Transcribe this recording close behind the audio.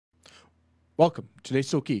Welcome to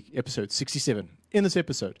Let's Talk Geek, episode 67. In this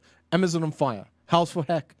episode, Amazon on fire, House for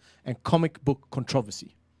Hack, and comic book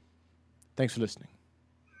controversy. Thanks for listening.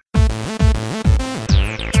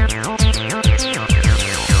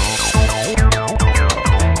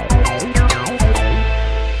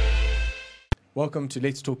 Welcome to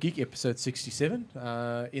Let's Talk Geek, episode 67.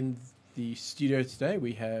 In the studio today,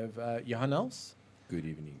 we have Johan Els. Good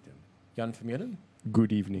evening, Tim. Jan Vermeulen.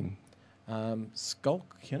 Good evening.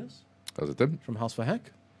 Schalk Heunis. How's it, Tim? From House for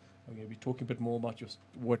Hack. I'm going to be talking a bit more about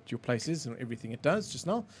what your place is and everything it does just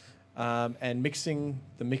now. And mixing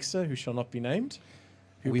the mixer, who shall not be named,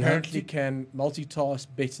 who apparently can multitask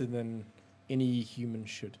better than any human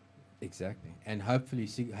should. Exactly. And hopefully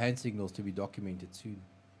hand signals to be documented soon.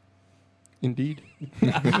 Indeed. We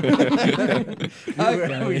don't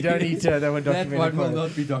need that one documented. That one will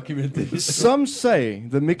not be documented. Some say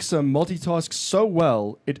the mixer multitasks so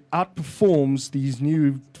well it outperforms these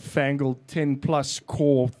new fangled 10 plus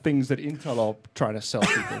core things that Intel are trying to sell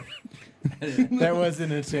people. That was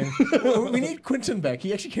an attempt. We need Quentin back.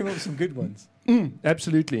 He actually came up with some good ones.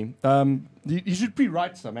 Absolutely. You should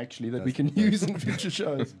pre-write some actually that we can use in future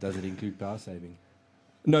shows. Does it include power saving?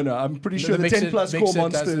 No, I'm pretty sure the 10 plus core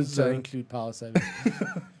monsters doesn't include power saving.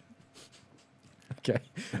 Okay.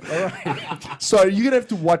 All right. So you're gonna have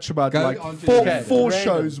to watch about Go like on to four Random.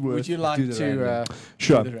 show worth. Would you like Do the to? random.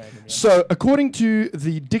 Sure. do the random, yeah. So, according to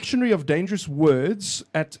the Dictionary of Dangerous Words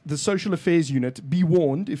at the Social Affairs Unit, be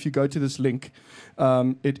warned if you go to this link.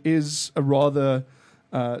 It is a rather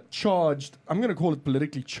charged, I'm going to call it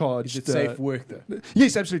politically charged. Is it safe work though?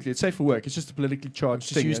 Yes, absolutely. It's safe for work. It's just a politically charged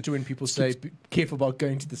Just thing. used to when people say, "Be careful about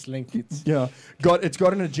going to this link." It's Yeah, it's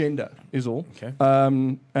got an agenda, is all. okay.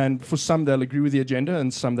 And for some, they'll agree with the agenda,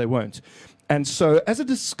 and some they won't. And so, as a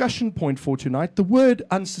discussion point for tonight, the word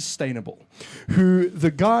unsustainable, who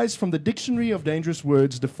the guys from the Dictionary of Dangerous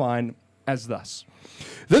Words define as thus.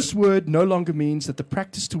 This word no longer means that the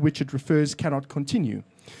practice to which it refers cannot continue.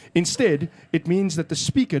 Instead, it means that the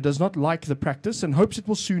speaker does not like the practice and hopes it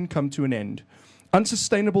will soon come to an end.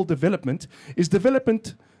 Unsustainable development is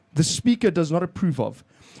development the speaker does not approve of.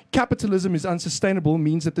 Capitalism is unsustainable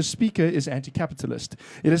means that the speaker is anti-capitalist.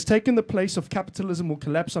 It has taken the place of capitalism will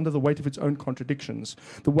collapse under the weight of its own contradictions.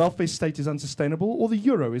 The welfare state is unsustainable or the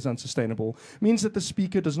euro is unsustainable means that the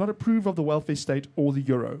speaker does not approve of the welfare state or the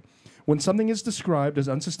euro. When something is described as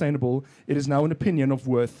unsustainable, it is now an opinion of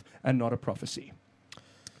worth and not a prophecy.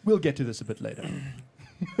 We'll get to this a bit later.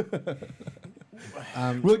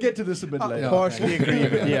 We'll get to this a bit later. Partially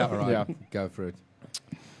agree. Yeah. All right. Yeah. Go for it.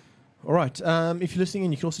 All right. If you're listening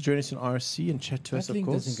in, you can also join us on RSC and chat to us, That of link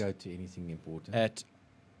course, doesn't go to anything important. at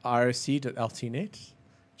rsc.altnet,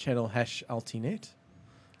 channel #altnet.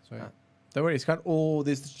 Sorry. Don't worry, it's got all.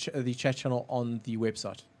 There's the chat channel on the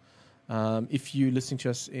website. If you're listening to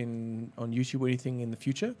us on YouTube or anything in the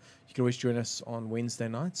future, you can always join us on Wednesday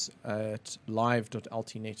nights at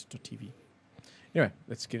live.altnet.tv. Anyway,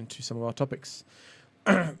 let's get into some of our topics.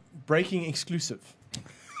 Breaking exclusive.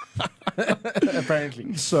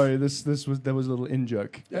 Apparently. Sorry, there was a little in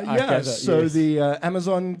joke. Yes. The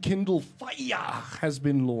Amazon Kindle Fire has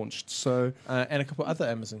been launched. So And a couple other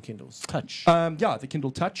Amazon Kindles. Touch. the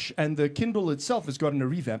Kindle Touch and the Kindle itself has gotten a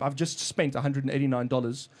revamp. I've just spent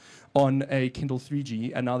 $189 on a Kindle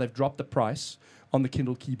 3G, and now they've dropped the price on the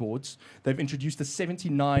Kindle keyboards. They've introduced a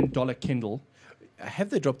 $79 Kindle. Have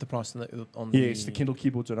they dropped the price on Yes, the Kindle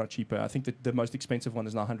keyboards are not cheaper. I think that the most expensive one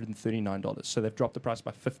is now $139. So they've dropped the price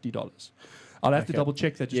by $50. I'll have to double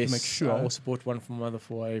check that just to make sure. I also bought one for my mother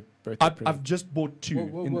for a birthday present. I've just bought two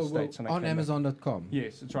in the States. And I On came back. Amazon.com.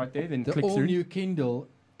 Yes, it's right there. Then The click through. all-new Kindle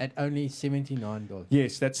at only $79.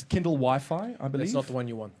 Yes, that's Kindle Wi-Fi, I believe. That's not the one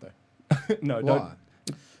you want, though. No, Why? don't.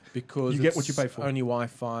 Because You get what you pay for. Only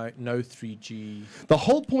Wi-Fi, no 3G. The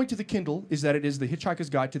whole point of the Kindle is that it is the Hitchhiker's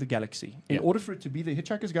Guide to the Galaxy. In Yeah. order for it to be the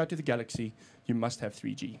Hitchhiker's Guide to the Galaxy, you must have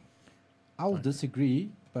 3G. I will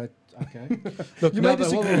disagree, but okay. Look, you may but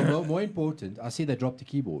disagree. more important, I see they dropped the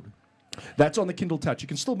keyboard. That's on the Kindle Touch. You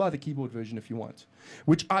can still buy the keyboard version if you want,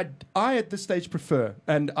 which I at this stage prefer,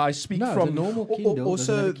 and I speak No, from the normal Al- Kindle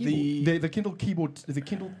also doesn't have a keyboard. the Kindle keyboard. The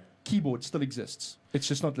Kindle keyboard still exists. It's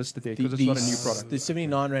just not listed there because it's not a new product. The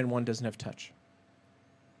 79 Rand one doesn't have touch.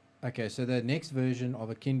 Okay, so the next version of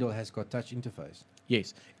a Kindle has got touch interface.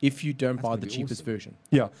 Yes, if you don't That's buy gonna the be cheapest awesome. version.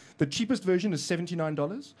 Yeah, the cheapest version is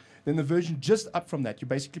 $79. Then the version just up from that, you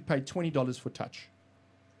basically pay $20 for touch.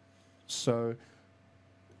 So,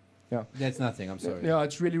 yeah, That's nothing, I'm sorry. yeah,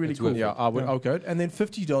 it's really really It's cool. worth it. Yeah, I would. Yeah. I'll go. And then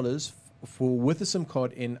 $50 for with a SIM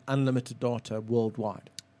card in unlimited data worldwide.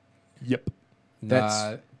 Yep. No,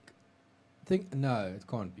 That's- no, it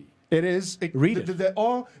can't be. It is. Read it. There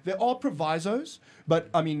are provisos, but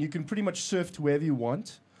I mean, you can pretty much surf to wherever you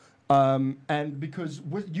want. And because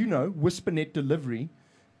WhisperNet delivery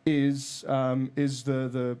is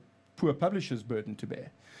the poor publisher's burden to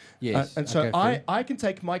bear. Yes. And so okay, I can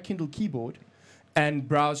take my Kindle keyboard and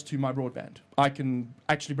browse to MyBroadband. I can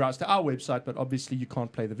actually browse to our website, but obviously you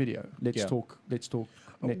can't play the video. Let's talk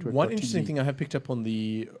network. One interesting thing I have picked up on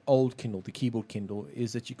the old Kindle, the keyboard Kindle,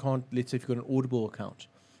 is that you can't, let's say if you've got an Audible account,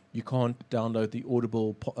 you can't download the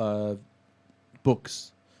Audible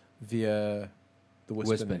books via the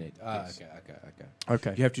WhisperNet. Yes.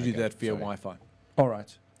 Okay. You have to do that via Wi-Fi. All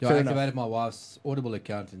right. Yeah, Fair I enough. activated my wife's Audible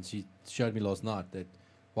account, and she showed me last night that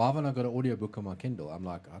why haven't I got an audiobook on my Kindle? I'm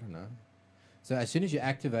like, I don't know. So as soon as you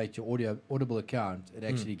activate your Audible account, it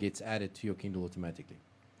actually gets added to your Kindle automatically.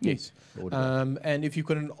 Yes. And if you've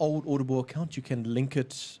got an old Audible account, you can link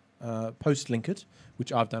it, post-link it,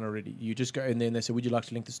 which I've done already. You just go in there and they say, would you like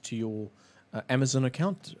to link this to your Amazon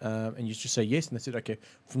account? And you just say yes, and they said, okay,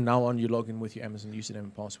 from now on you log in with your Amazon username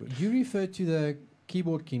and password. You refer to the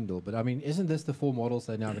keyboard Kindle, but I mean, isn't this the 4 models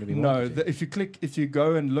they're now going to be No, marketing? if you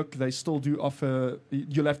go and look, they still do offer.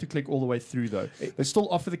 You'll have to click all the way through though. They still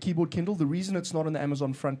offer the keyboard Kindle. The reason it's not on the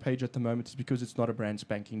Amazon front page at the moment is because it's not a brand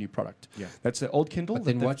spanking new product. Yeah. That's the old Kindle. But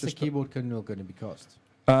then what's the keyboard Kindle going to be cost?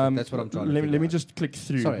 That's That's what I'm trying to let figure me out. just click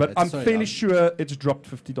through. Sorry, but I'm sorry, fairly I'm- sure it's dropped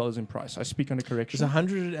 $50 in price. I speak under It's correction.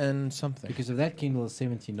 100 and something. Because if that Kindle is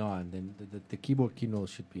 79, then the keyboard Kindle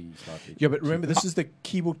should be slightly Yeah, but remember, cheaper. this is the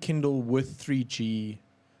keyboard Kindle with 3G,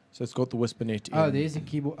 so it's got the WhisperNet in. Oh, there's a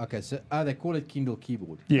keyboard. Okay, so they call it Kindle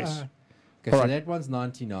keyboard. Yes. Okay, All so right. that one's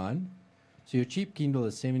 99. So your cheap Kindle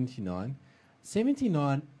is 79.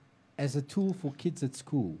 79 as a tool for kids at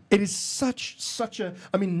school. It is such a.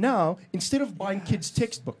 I mean, now instead of buying kids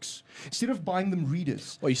textbooks, instead of buying them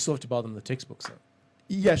readers. Well, you still have to buy them the textbooks, though.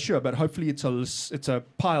 Yeah, sure, but hopefully it's a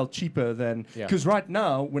pile cheaper than Yeah. because right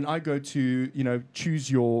now when I go to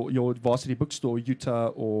choose your varsity bookstore, Utah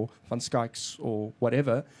or Van Skyke's or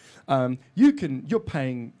whatever, you're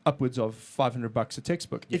paying upwards of $500 a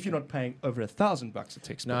textbook if you're not paying over $1,000 a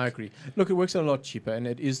textbook. No, I agree. Look, it works out a lot cheaper, and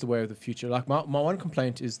it is the way of the future. Like my one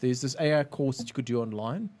complaint is there's this AI course that you could do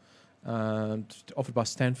online, offered by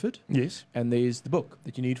Stanford, Yes. and there's the book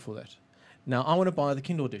that you need for that. Now, I want to buy the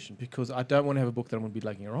Kindle edition because I don't want to have a book that I'm going to be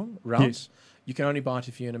lugging around. Yes. You can only buy it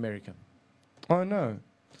if you're in America. Oh no.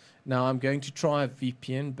 Now, I'm going to try a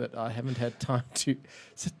VPN, but I haven't had time to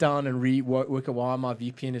sit down and work out why my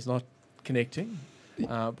VPN is not connecting. So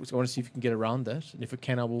I want to see if you can get around that. And if it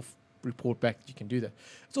can, I will report back that you can do that.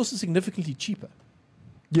 It's also significantly cheaper.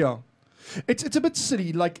 Yeah. It's a bit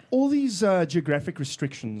silly. Like all these geographic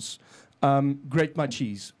restrictions grate my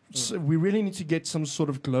cheese. So we really need to get some sort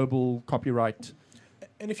of global copyright.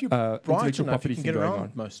 And if you Intellectual bright enough, you property can thing get going around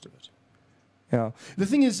on. most of it. Yeah. The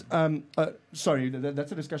thing is, sorry,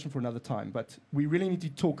 that's a discussion for another time, but we really need to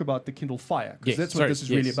talk about the Kindle Fire, because Yes, that's what sorry, this is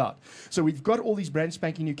really yes. about. So we've got all these brand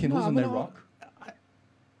spanking new Kindles, and they rock.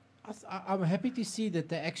 I'm happy to see that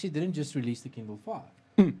they actually didn't just release the Kindle Fire.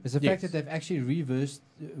 Mm. It's the Yes. fact that they've actually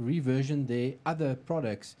reversioned their other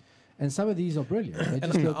products, and some of these are brilliant. They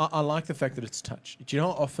And just look I like the fact that it's touch. Do you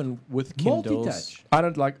know how often with Kindles... multi-touch. I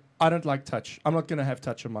don't like touch. I'm not going to have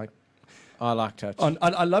touch on my. I like touch.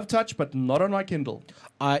 I love touch, but not on my Kindle.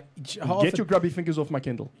 How Get often- your grubby fingers off my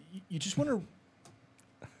Kindle. You just want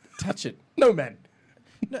to touch it. No, man.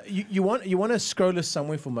 No, you want to scroll us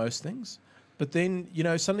somewhere for most things, but then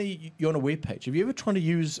suddenly you're on a web page. Have you ever tried to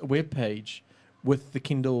use a web page with the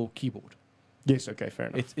Kindle keyboard? Yes. Okay. Fair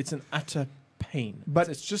enough. It's an utter pain, But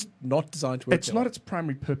it's just not designed to work. It's that not way. its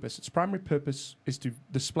primary purpose. Its primary purpose is to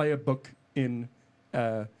display a book in,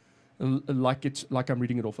 like I'm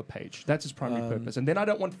reading it off a page. That's its primary purpose. And then I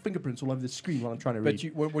don't want fingerprints all over the screen while I'm trying to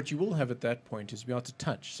read. But what you will have at that point is be able to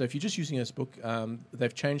touch. So if you're just using this book,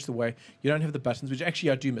 they've changed the way you don't have the buttons, which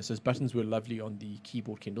actually I do miss. Those buttons were lovely on the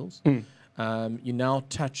keyboard Kindles. You now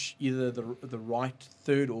touch either the right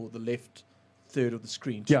third or the left third of the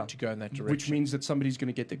screen to go in that direction. Which means that somebody's going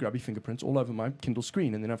to get their grubby fingerprints all over my Kindle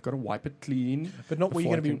screen, and then I've got to wipe it clean. But not where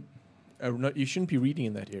you're before going to be. No, you shouldn't be reading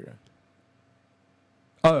in that area.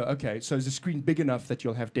 Oh, okay. So is the screen big enough that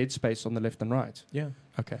you'll have dead space on the left and right? Yeah.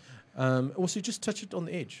 Okay. Also, just touch it on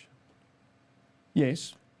the edge.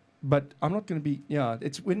 Yes, but I'm not going to be. Yeah,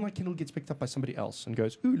 it's when my Kindle gets picked up by somebody else and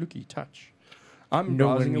goes, "Ooh, looky, touch." I'm No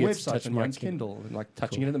browsing a one gets to website touch on my my Kindle and like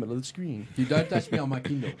touching Cool. it in the middle of the screen. You don't touch me on my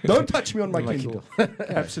Kindle. Don't touch me on my My Kindle.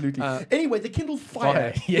 Absolutely. Anyway, The Kindle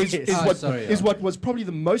Fire Yes. is what was probably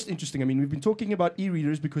the most interesting. I mean, we've been talking about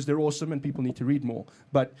e-readers because they're awesome and people need to read more.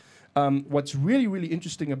 But what's really, really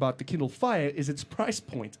interesting about the Kindle Fire is its price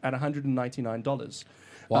point at $199.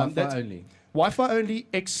 Wi-Fi that's- only. Wi-Fi only,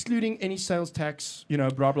 excluding any sales tax, blah,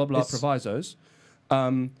 blah, blah, It's provisos.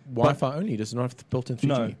 Wi-Fi only does not have the built-in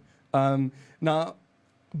 3G. No. Now,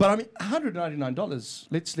 but I mean, $199,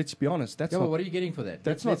 let's be honest. That's But not, what are you getting for that?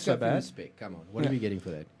 That's Let's not so go through the bad. spec. Come on. What are we getting for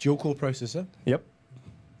that? Dual-core processor. Yep.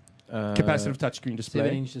 Capacitive touchscreen 7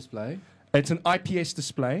 display. inch display. It's an IPS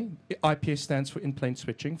display. IPS stands for in-plane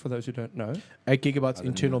switching, for those who don't know. 8 gigabytes don't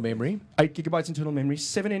internal know. memory. 8 gigabytes internal memory,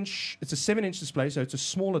 7-inch. It's a 7-inch display, so it's a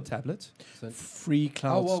smaller tablet. So, Free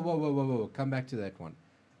cloud. whoa. Come back to that one.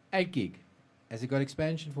 8 gig. Has it got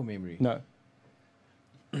expansion for memory? No.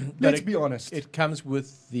 But Let's be honest. It comes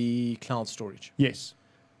with the cloud storage. Yes.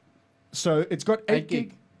 So it's got 8 8 gig.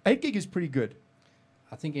 gig. 8 gig is pretty good.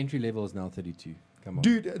 I think entry level is now 32. Come on.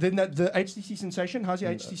 Dude, then the HTC Sensation, how's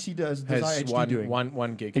your HTC Has HD doing?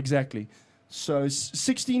 one gig. Exactly. So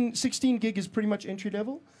 16 gig is pretty much entry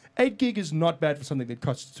level. 8 gig is not bad for something that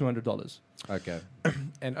costs $200 Okay.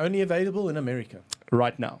 And only available in America.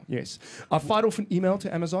 right now. Yes. I fired off an email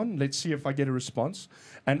to Amazon. Let's see if I get a response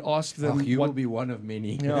and ask them You will what be one of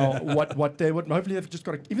many. what they would. Hopefully they've just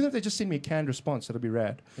got even if they just send me a canned response, that'll be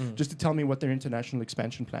rad. Just to tell me what their international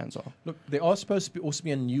expansion plans are. Look, there are supposed to also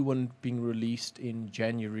be a new one being released in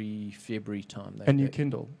January, February time. A new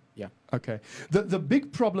Kindle. Yeah. Okay. The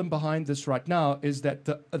big problem behind this right now is that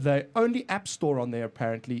the only app store on there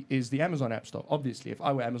apparently is the Amazon App Store. Obviously, if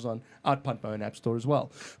I were Amazon, I'd punt my own app store as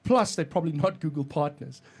well. Plus, they're probably not Google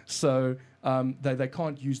partners, so they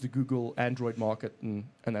can't use the Google Android market and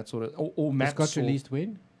that sort of or It's Maps got or released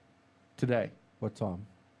when? today. What time?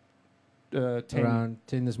 10. Around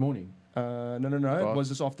 10 this morning. No. Well, It was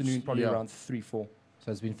this afternoon, probably yeah. around 3-4.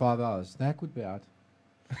 So it's been 5 hours. That could be out.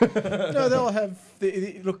 No, they'll have.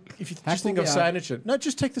 Look, if you Hack just think will of be out. Cyanogen, no,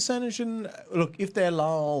 just take the Cyanogen. Look, if they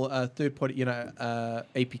allow third-party,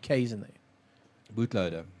 APKs in there.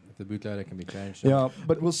 Bootloader. If the bootloader can be changed. Yeah,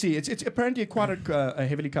 but we'll see. It's apparently quite a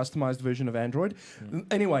heavily customized version of Android.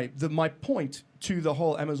 Anyway, my point to the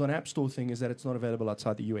whole Amazon App Store thing is that it's not available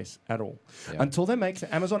outside the US at all. Yeah. Until they make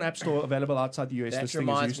the Amazon App Store available outside the US, That this thing is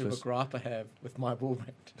reminds me of a useless. gripe I have with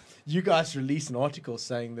MyBroadband. You guys released an article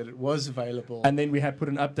saying that it was available. And then we had put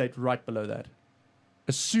an update right below that.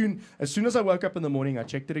 As soon as I woke up in the morning, I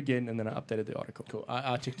checked it again, and then I updated the article. Cool.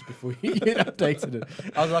 I checked it before you updated it.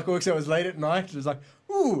 I was like, oh, so it was late at night. It was like,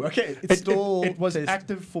 ooh, okay, it's still. It was test-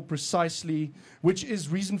 active for precisely, which is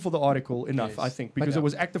reason for the article enough, Yes. I think, But because it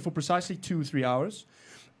was active for precisely 2 or 3 hours,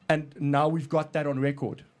 and now we've got that on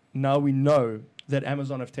record. Now we know that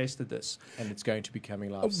Amazon have tested this. and it's going to be coming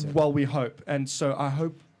live soon. Well, we hope, and so I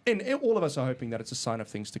hope, and all of us are hoping that it's a sign of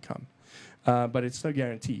things to come, but it's no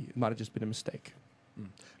guarantee. It might have just been a mistake.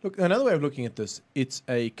 Look, another way of looking at this, it's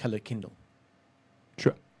a color Kindle.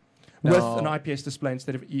 True. Now- With an IPS display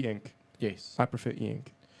instead of e-ink. Yes. I prefer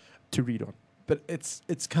e-ink to read on. But it's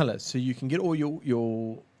color, so you can get all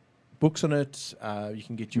your books on it. You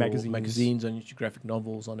can get your magazines on it, your graphic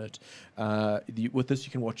novels on it. With this,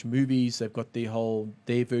 you can watch movies. They've got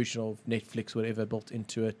their version of Netflix, whatever, built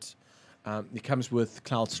into it. It comes with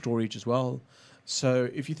cloud storage as well. So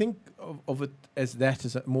if you think of it as that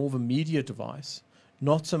as more of a media device,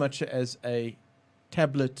 not so much as a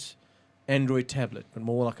tablet, Android tablet, but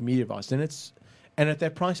more like a media device, then and at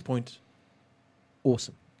that price point,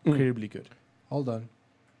 awesome, incredibly good. Hold on.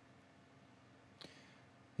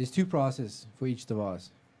 There's 2 prices for each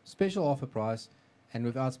device. Special offer price and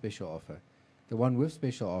without special offer. The one with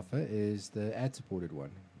special offer is the ad-supported one.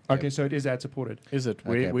 Okay, so it is ad supported. Is it?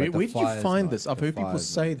 Okay, Where but the did you fire's find not. this? I've The heard people fire's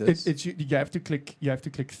say not. this. You have to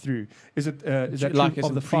click through. Is it is that like true as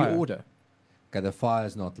of a the fire? pre-order. Okay, the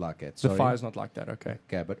fire's not like that. The Sorry. fire's not like that. Okay.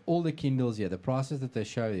 Okay, but all the Kindles, the prices that they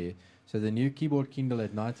show there. So the new keyboard Kindle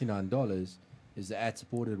at $99 is the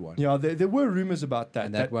ad-supported one. Yeah, there were rumors about that.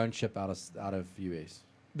 And that won't ship out of US.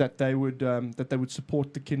 That they would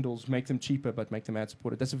support the Kindles, make them cheaper, but make them ad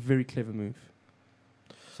supported. That's a very clever move.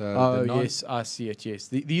 So Oh, the yes, I see it, yes.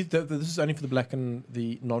 This is only for the black and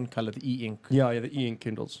the non-color, the e-ink. Yeah, the e-ink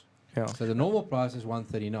Kindles. Yeah. So the normal price is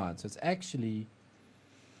 $139. So it's actually,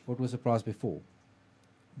 what was the price before?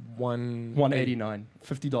 $189,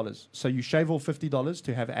 $50. So you shave off $50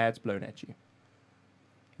 to have ads blown at you.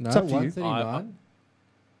 No, It's up to you. $139.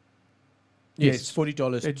 Yes, Yes. it's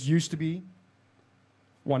 $40. It used to be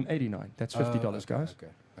 $189. That's $50, Oh, okay, guys.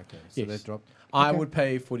 Okay. So Yes. that dropped. I Okay. would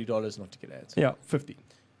pay $40 not to get ads. Yeah, 50.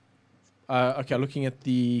 Okay, looking at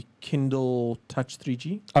the Kindle Touch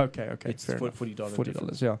 3G. Okay, It's fair enough. $40.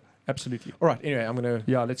 $40, yeah, absolutely. All right, anyway, I'm going to...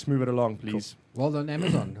 Yeah, let's move it along, please. Well done,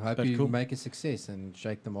 Amazon. Hope That's you cool. make a success and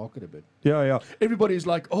shake the market a bit. Yeah. Everybody's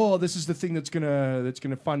like, oh, this is the thing that's gonna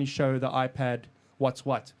finally show the iPad what's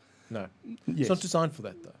what. No, Yes. it's not designed for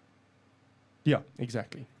that, though. Yeah,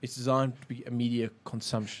 exactly. It's designed to be a media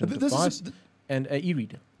consumption Th- this is- device th- and an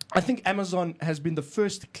e-reader. I think Amazon has been the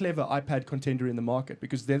first clever iPad contender in the market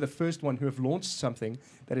because they're the first one who have launched something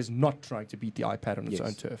that is not trying to beat the iPad on its Yes.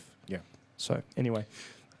 own turf. Yeah. So anyway,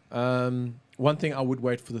 One thing I would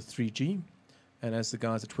wait for the 3G, and as the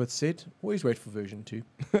guys at Twith said, always wait for version 2.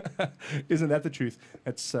 isn't that the truth?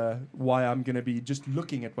 That's why I'm going to be just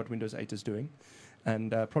looking at what Windows 8 is doing,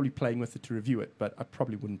 and probably playing with it to review it. But I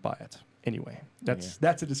probably wouldn't buy it anyway. That's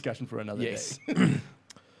a discussion for another Yes. day.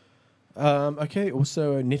 Okay,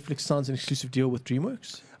 also Netflix signs an exclusive deal with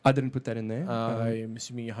DreamWorks. I didn't put that in there. I'm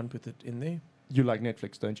assuming you hadn't put it in there. You like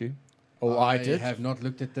Netflix, don't you? Oh, I did. have not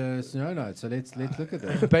looked at the snow notes, so let's look at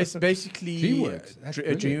that. Basically, DreamWorks. That's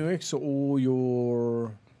brilliant. DreamWorks are all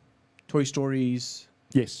your Toy Stories.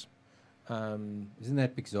 Yes. Isn't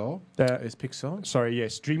that Pixar? Is Pixar. Sorry,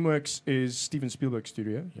 yes. DreamWorks is Steven Spielberg's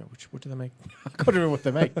studio. Yeah, what do they make? I can't remember what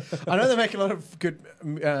they make. I know they make a lot of good.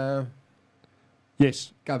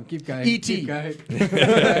 Yes. Come, keep going. E.T. Keep going.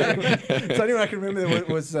 The only one I can remember that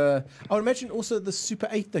was. I would imagine also the Super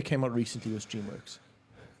 8 that came out recently was DreamWorks.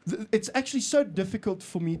 It's actually so difficult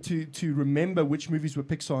for me to remember which movies were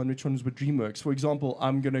Pixar and which ones were DreamWorks. For example,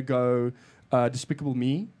 I'm going to go Despicable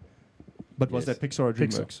Me, but was Yes. that Pixar or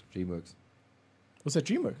DreamWorks? DreamWorks. Was that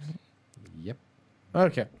DreamWorks? Yep.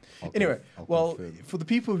 Okay. I'll Anyway, I'll well, confirm. for the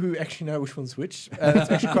people who actually know which one's which, that's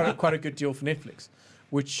actually quite a good deal for Netflix.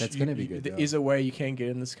 Which That's gonna be good, There yeah. is a way you can get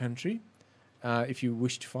in this country. If you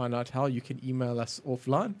wish to find out how, you can email us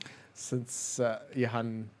offline, since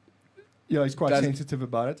Johan. Yeah, he's quite Doesn't- sensitive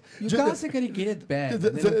about it. You Ju- guys are going to get it bad. The,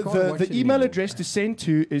 and then we can't watch the it email anymore. address to send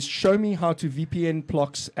to is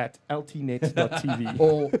showmehow2vpnplox@ltnet.tv.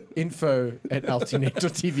 Or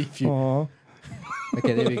info@altnet.tv if you. Aw.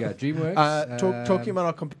 Okay, there we go. DreamWorks. Talking about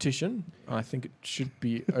our competition, I think it should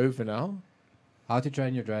be over now. How to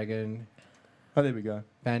Train Your Dragon, Oh, there we go.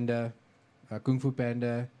 Panda, Kung Fu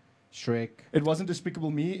Panda, Shrek, It wasn't Despicable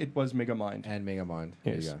Me, it was Megamind. and Megamind.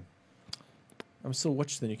 Yes. There you go. I'm still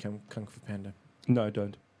watching the new Kung Fu Panda. No,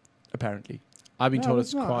 don't. Apparently. I've been No, told it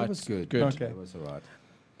it's was not. quite It was good. Okay. It was all right.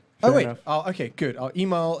 Oh Fair wait. enough. Oh, okay, good. Our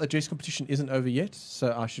email address competition isn't over yet,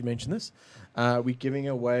 so I should mention this. We're giving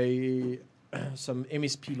away some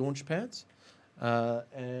MSP launch pads,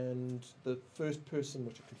 and the first person,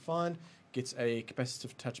 which I can find, gets a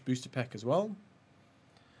capacitive touch booster pack as well.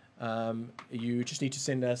 You just need to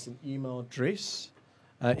send us an email address,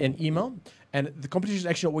 and the competition is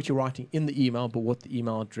actually not what you're writing in the email, but what the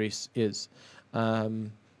email address is.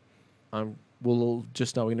 We'll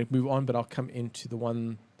just now we're going to move on, but I'll come into the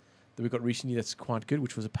one that we got recently that's quite good,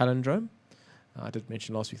 which was a palindrome. I did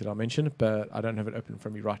mention last week that I mentioned it, but I don't have it open in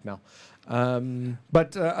front of me right now.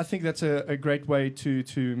 But I think that's a great way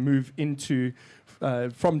to move into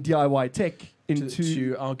from DIY tech into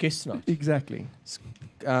to our guest tonight. exactly.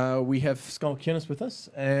 We have Schalk Heunis with us,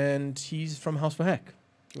 and he's from House for Hack.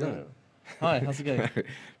 Yeah. Hi, how's it going?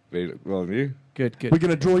 Very well, and you? Good, good. We're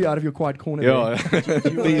going to draw you out of your quiet corner. Yeah, there.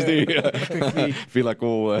 please do. Quickly. Feel like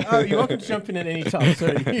all. Oh, you're welcome to jump in at any time. So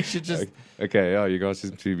you should just. Okay, yeah, you guys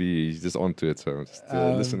seem to be just onto it, so I'm just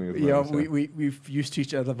listening. At the Yeah, moment, so. we've used to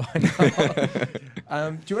each other by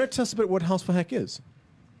now. Do you want to tell us a bit what House for Hack is?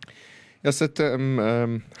 Yes,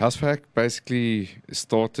 House for Hack basically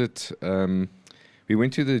started. We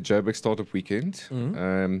went to the Joburg Startup Weekend.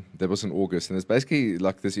 Mhm. That was in August, and it's basically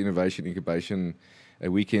like this innovation incubation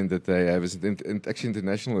weekend that they have. It's an actually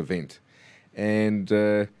international event, and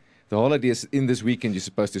the whole idea is in this weekend you're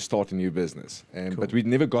supposed to start a new business. Cool. But we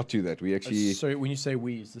never got to that. We actually. So when you say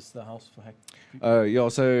we, is this the House for Hack? Yeah,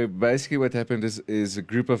 so basically what happened is a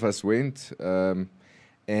group of us went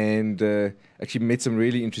and actually met some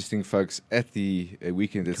really interesting folks at the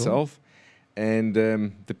weekend itself. And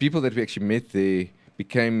the people that we actually met there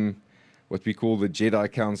became what we call the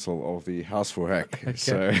Jedi Council of the House for Hack. Okay.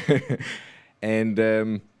 So,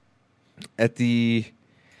 and at the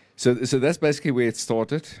so that's basically where it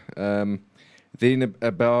started. Then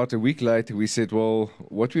about a week later, we said, well,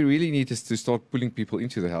 what we really need is to start pulling people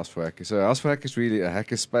into the House for Hack. So House for Hack is really a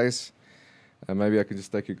hacker space. Maybe I can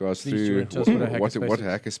just take you guys Please do, through and tell us what a hackerspace what is.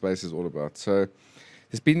 hackerspace is all about. So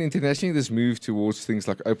there's been internationally this move towards things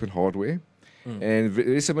like open hardware. And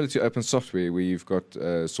very similar to open software, where you've got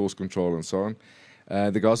source control and so on.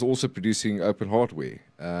 The guys are also producing open hardware.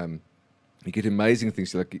 You get amazing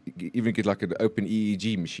things, like you even get like an open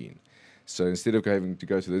EEG machine. So instead of having to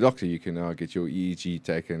go to the doctor, you can now get your EEG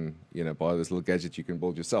taken, by this little gadget you can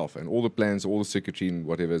build yourself. And all the plans, all the circuitry and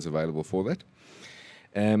whatever is available for that.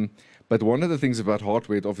 But one of the things about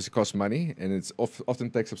hardware, it obviously costs money and it's often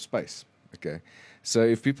takes up space. Okay. So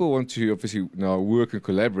if people want to obviously now work and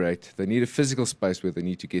collaborate, they need a physical space where they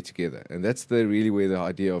need to get together. And that's really where the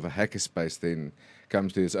idea of a hackerspace then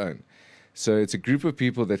comes to its own. So it's a group of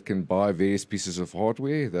people that can buy various pieces of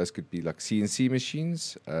hardware. Those could be like CNC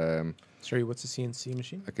machines. Sorry, what's a CNC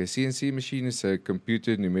machine? Okay, CNC machine is a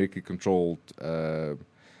computer numerically controlled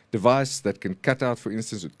device that can cut out, for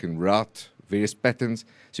instance, it can route various patterns.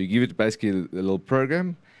 So you give it basically a little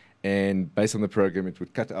program, and based on the program, it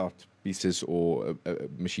would cut out pieces or a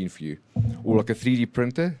machine for you. Or like a 3D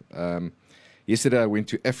printer. Yesterday I went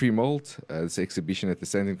to AfriMold, this exhibition at the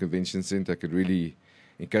Sandton Convention Center. I could really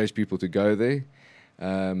encourage people to go there.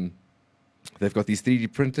 They've got these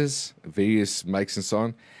 3D printers, various makes and so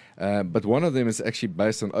on. But one of them is actually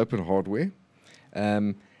based on open hardware.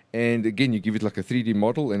 And again, you give it like a 3D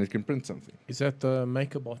model and it can print something. Is that the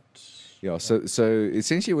MakerBot? Yeah, so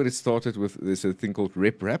essentially what it started with, there's a thing called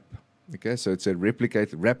RepRap. Okay, so it's a rapid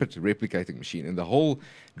replicating machine. And the whole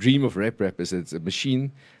dream of RepRap is it's a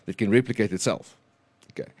machine that can replicate itself.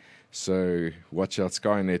 Okay, so watch out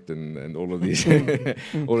Skynet and all of these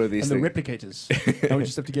all of these and things. the replicators. Now we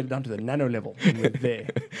just have to get it down to the nano level, and we're there.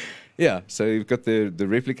 Yeah, so you've got the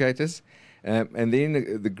replicators. And then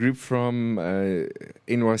the group from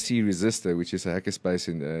NYC Resistor, which is a hackerspace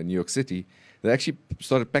in New York City, they actually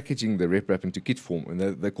started packaging the RepRap into kit form,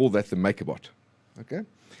 and they call that the MakerBot. Okay,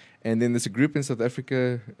 and then there's a group in South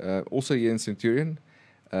Africa, also here in Centurion.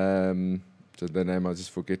 So the name I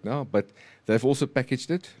just forget now, but they've also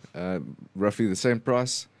packaged it, roughly the same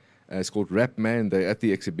price. It's called Rapman. They're at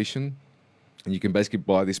the exhibition, and you can basically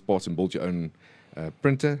buy these parts and build your own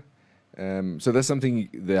printer. So that's something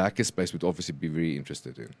the hackerspace would obviously be very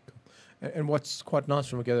interested in. And what's quite nice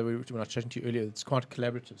from together, when I was chatting to you earlier, it's quite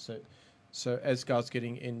collaborative. So as guys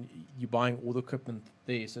getting in, you're buying all the equipment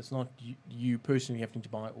there. So it's not you personally having to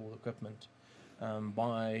buy all the equipment.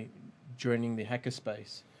 By joining the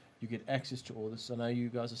hackerspace, you get access to all this. I know you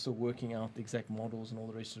guys are still working out the exact models and all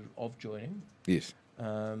the rest of joining. Yes.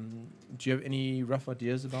 Do you have any rough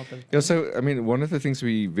ideas about that? Yeah, so, I mean, one of the things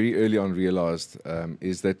we very early on realized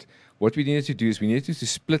is that what we needed to do is we needed to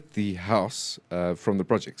split the house from the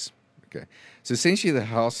projects. Okay. So essentially the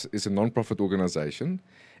house is a non-profit organization,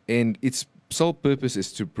 and its sole purpose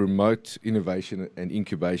is to promote innovation and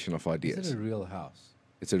incubation of ideas. Is it a real house?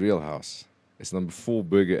 It's a real house. It's number 4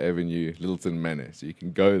 Burger Avenue, Littleton Manor. So you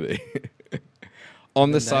can go there.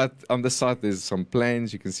 On the site, there's some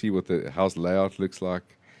plans. You can see what the house layout looks like.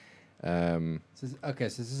 So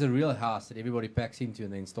this is a real house that everybody packs into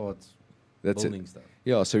and then starts building stuff.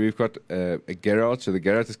 Yeah, so we've got a garage. So the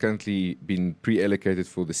garage has currently been pre-allocated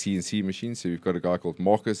for the CNC machine. So we've got a guy called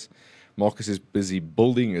Marcus. Marcus is busy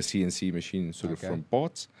building a CNC machine sort of from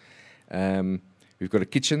parts. We've got a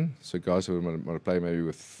kitchen, so guys who want to play maybe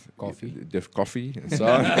with coffee and so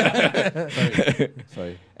on.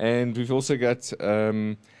 Sorry. And we've also got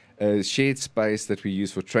a shared space that we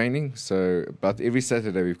use for training. So about every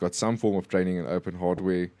Saturday we've got some form of training in open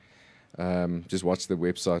hardware. Just watch the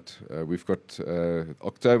website. We've got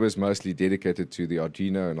October is mostly dedicated to the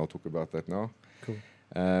Arduino, and I'll talk about that now. Cool.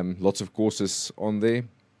 Lots of courses on there.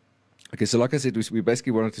 Okay, so like I said, we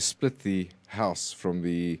basically wanted to split the house from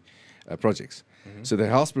the projects. Mm-hmm. So the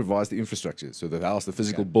house provides the infrastructure. So the house, the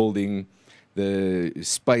physical building, the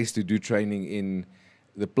space to do training in,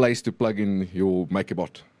 the place to plug in your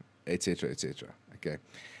MakerBot, etc., etc. Okay.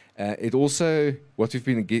 It also, what we've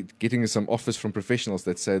been getting is some offers from professionals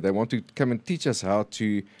that say they want to come and teach us how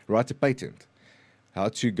to write a patent, how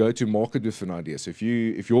to go to market with an idea. So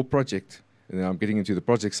if your project, and then I'm getting into the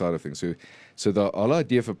project side of things. So the whole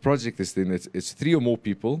idea of a project is then it's 3 or more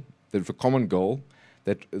people that have a common goal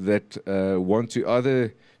that want to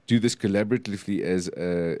either do this collaboratively as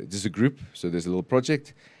just a group. So there's a little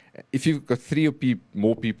project. If you've got 3 or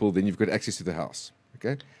more people, then you've got access to the house.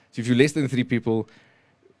 Okay. So if you're less than 3 people,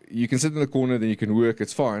 you can sit in the corner, then you can work.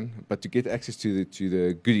 It's fine, but to get access to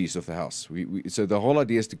the goodies of the house. So the whole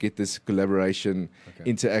idea is to get this collaboration,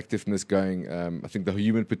 interactiveness going. I think the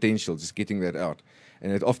human potential, just getting that out,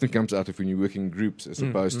 and it often comes out of when you're working in groups as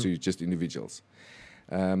opposed to just individuals.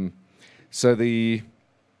 So the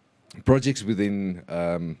projects within,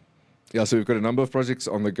 so we've got a number of projects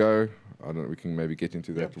on the go. I don't know, we can maybe get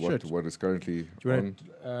into that. Yeah, what is currently do you want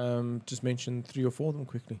to just mention 3 or 4 of them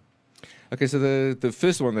quickly? Okay, so the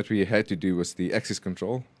first one that we had to do was the access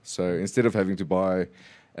control. So instead of having to buy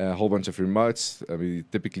a whole bunch of remotes,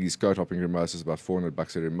 typically SCOT hopping remotes is about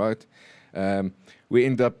 $400 a remote. We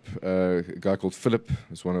end up, a guy called Philip,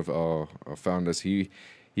 who's one of our founders, he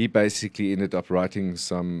basically ended up writing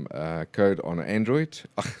some code on an Android,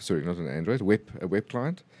 not an Android, a web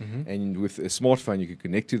client. Mm-hmm. And with a smartphone, you could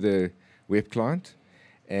connect to the web client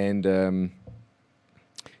and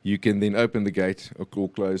you can then open the gate or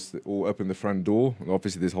close or open the front door. And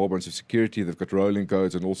obviously, there's a whole bunch of security. They've got rolling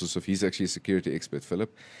codes and all sorts of. He's actually a security expert,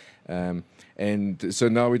 Philip. And so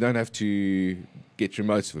now we don't have to get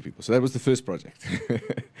remotes for people. So that was the first project.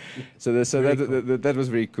 so that was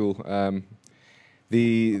very cool.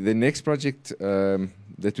 The next project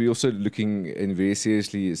that we're also looking in very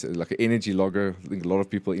seriously is like an energy logger. I think a lot of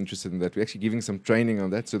people are interested in that. We're actually giving some training on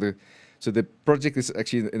that. So the project is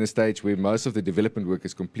actually in a stage where most of the development work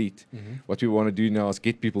is complete. What we want to do now is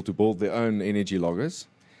get people to build their own energy loggers.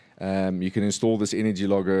 You can install this energy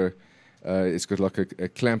logger. It's got like a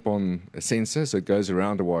clamp on a sensor, so it goes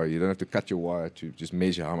around a wire. You don't have to cut your wire to just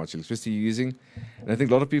measure how much electricity you're using. And I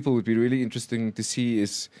think a lot of people would be really interesting to see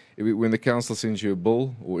is when the council sends you a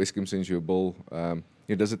bill or Eskom sends you a bill,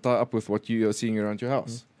 does it tie up with what you are seeing around your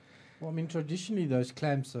house? Well, I mean, traditionally those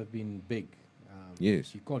clamps have been big.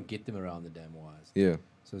 Yes. You can't get them around the damn wires. Yeah.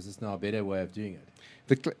 So is this now a better way of doing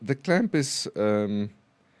it? The clamp is,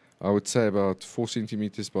 I would say, about 4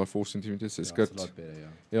 centimeters by 4 centimeters. It's got a lot better,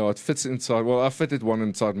 yeah, it fits inside. Well, I fitted one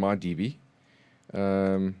inside my DB.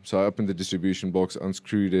 So I opened the distribution box,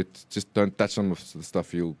 unscrewed it. Just don't touch some of the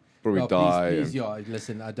stuff. You'll probably die. Please,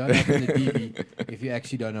 listen, I don't open the DB if you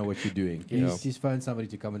actually don't know what you're doing. Please just phone somebody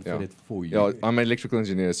to come and fit it for you. Yeah, I'm an electrical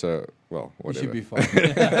engineer, so, well, whatever. You should be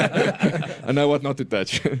fine. I know what not to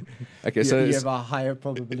touch. Okay, so you have a higher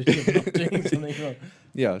probability of not doing something wrong.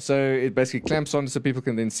 Yeah, so it basically clamps on so people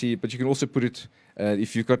can then see, but you can also put it,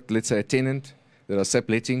 if you've got, let's say, a tenant that are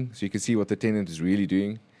subletting, so you can see what the tenant is really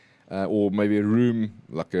doing. Or maybe a room,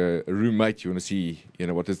 like a roommate, you want to see,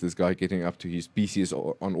 what is this guy getting up to? His PC is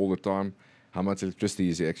on all the time. How much electricity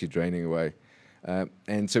is he actually draining away?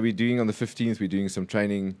 And so we're doing on the 15th, we're doing some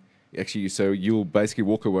training. Actually, so you'll basically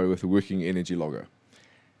walk away with a working energy logger.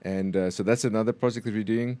 And so that's another project that we're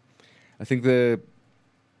doing. I think the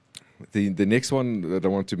next one that I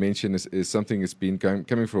want to mention is something that's been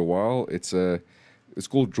coming for a while. It's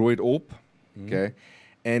called Droid Orb. Okay.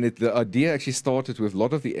 And the idea actually started with a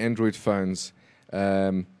lot of the Android phones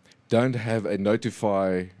don't have a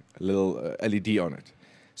notify little LED on it.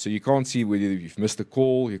 So you can't see whether you've missed a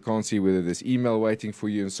call, you can't see whether there's email waiting for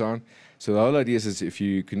you and so on. So the whole idea is if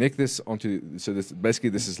you connect this onto, so this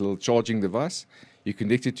is a little charging device, you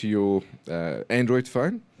connect it to your Android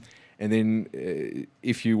phone, and then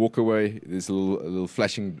if you walk away, there's a little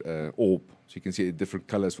flashing orb. So you can see different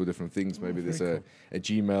colors for different things. Maybe there's a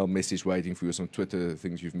Gmail message waiting for you, some Twitter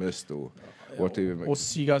things you've missed, or whatever.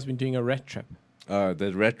 Also, you guys been doing a rat trap.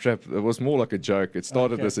 The rat trap, it was more like a joke. It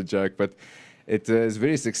started as a joke, but it is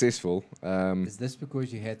very successful. Is this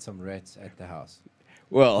because you had some rats at the house?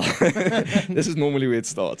 Well, this is normally where it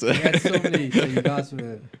starts. So you guys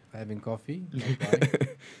were having coffee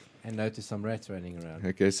and noticed some rats running around.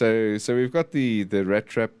 Okay, so we've got the rat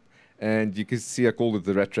trap. And you can see I called it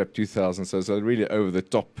the Rat Trap 2000. So it's a really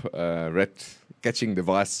over-the-top rat catching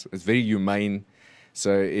device. It's very humane.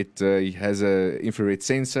 So it has an infrared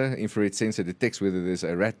sensor. Infrared sensor detects whether there's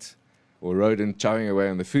a rat or rodent chowing away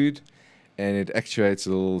on the food. And it actuates a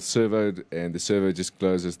little servo, and the servo just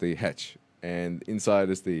closes the hatch. And inside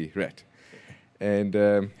is the rat. And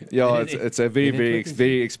it's a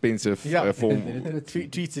very expensive form.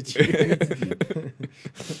 Tweets at you.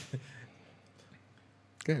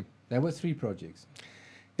 Okay. There were 3 projects.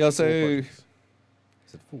 Yeah, so... Is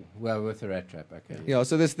it 4? Well, with the rat trap, okay. Yeah,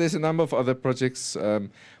 so there's a number of other projects.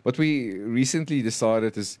 What we recently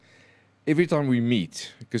decided is every time we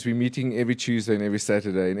meet, because we're meeting every Tuesday and every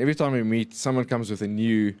Saturday, and every time we meet, someone comes with a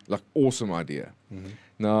new, awesome idea.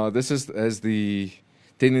 Now, this has the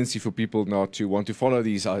tendency for people now to want to follow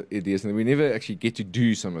these ideas, and we never actually get to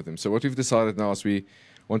do some of them. So what we've decided now is we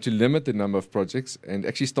want to limit the number of projects and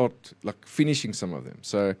actually start finishing some of them.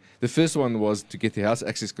 So the first one was to get the house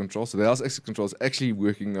access control. So the house access control is actually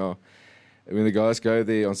working now. When the guys go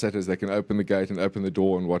there on Saturdays, they can open the gate and open the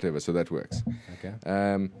door and whatever. So that works. Okay.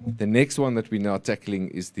 The next one that we're now tackling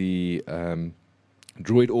is the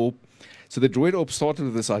Droid Orb. So the Droid Orb started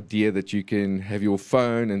with this idea that you can have your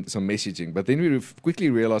phone and some messaging, but then we quickly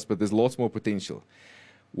realized, but there's lots more potential.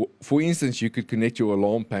 For instance, you could connect your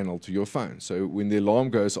alarm panel to your phone. So when the alarm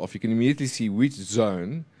goes off, you can immediately see which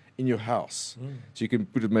zone in your house. So you can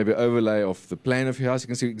put it maybe overlay of the plan of your house. You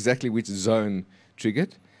can see exactly which zone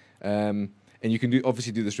triggered. And you can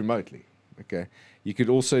obviously do this remotely. Okay. You could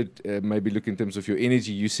also maybe look in terms of your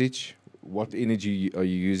energy usage. What energy are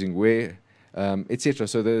you using where, etc.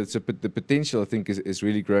 So the potential, I think, is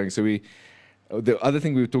really growing. So the other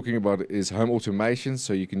thing we were talking about is home automation.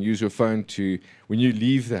 So you can use your phone to, when you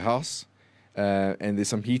leave the house and there's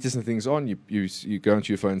some heaters and things on, you go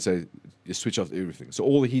into your phone and say, you switch off everything. So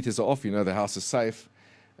all the heaters are off, the house is safe.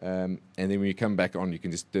 And then when you come back on, you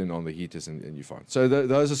can just turn on the heaters and you're fine. So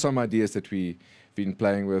those are some ideas that we've been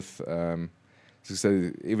playing with.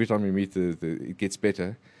 So every time we meet, it gets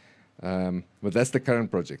better. But that's the current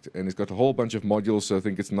project, and it's got a whole bunch of modules. So I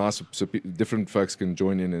think it's nice so different folks can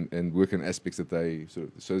join in and work on aspects that they so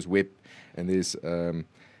there's web, and there's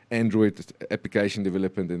Android application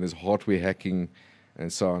development, and there's hardware hacking,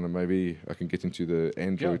 and so on. And maybe I can get into the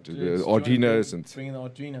Android, the Arduinos, and bring in the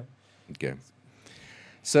Arduino. Okay.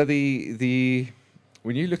 So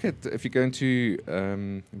when you look at, if you go into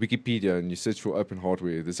Wikipedia and you search for open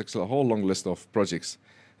hardware, there's actually a whole long list of projects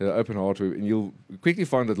that are open hardware, and you'll quickly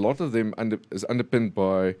find that a lot of them is underpinned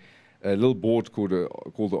by a little board called the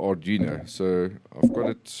Arduino. So I've got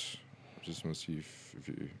it. I just want to see if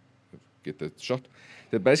you get that shot.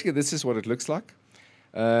 So basically, this is what it looks like.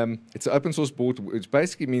 It's an open source board, which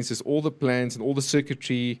basically means there's all the plans and all the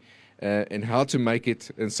circuitry and how to make it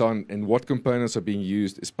and so on, and what components are being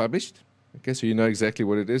used is published. Okay, so you know exactly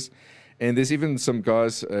what it is. And there's even some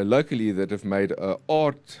guys locally that have made an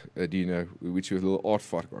art Arduino, which with a little art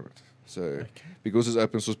fark on it. So because it's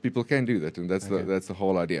open source, people can do that, and that's the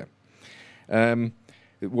whole idea.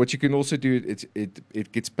 What you can also do,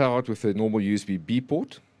 it gets powered with a normal USB-B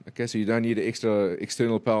port. Okay, so you don't need an extra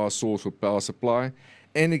external power source or power supply,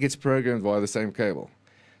 and it gets programmed via the same cable.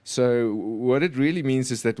 So what it really means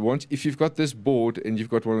is that if you've got this board and you've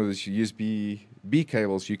got one of those USB-B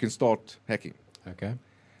cables, you can start hacking. Okay.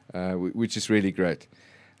 Which is really great.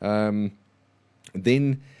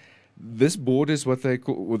 Then this board is what they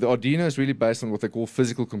call, well, the Arduino is really based on what they call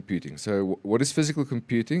physical computing. So what is physical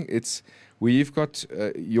computing? It's where you've got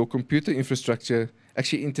your computer infrastructure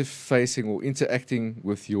actually interfacing or interacting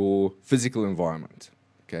with your physical environment.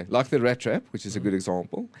 Okay, like the rat trap, which is a good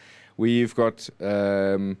example, where you've got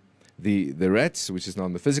the rats, which is now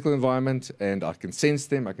in the physical environment, and I can sense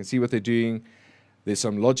them, I can see what they're doing. There's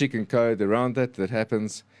some logic and code around that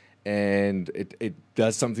happens, and it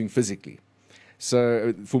does something physically.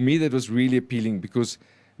 So for me, that was really appealing because,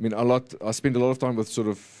 I mean, I spend a lot of time with sort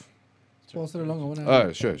of... Pass it along.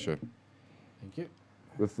 Oh, sure. Thank you.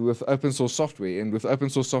 With open source software, and with open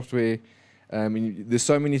source software, there's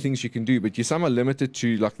so many things you can do, but you're somehow limited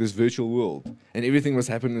to like this virtual world, and everything was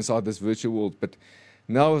happening inside this virtual world. But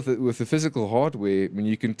now with the physical hardware, I mean,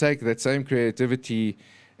 you can take that same creativity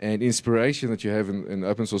and inspiration that you have in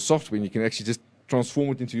open source software, and you can actually just transform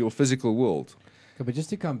it into your physical world. Okay, but just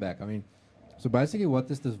to come back, I mean, so basically what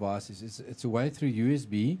this device is it's a way through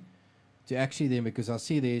USB to actually then, because I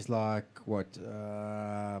see there's like,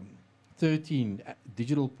 13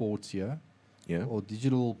 digital ports here, or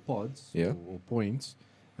digital pods, or points,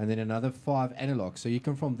 and then another 5 analog. So you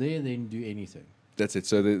can from there then do anything. That's it.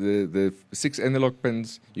 So the 6 analog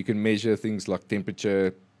pins, you can measure things like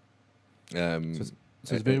temperature.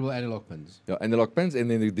 So it's variable analog pins. Yeah, analog pins, and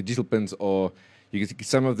then the digital pins are,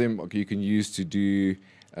 some of them you can use to do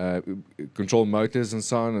control motors and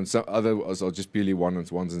so on, and some others are just purely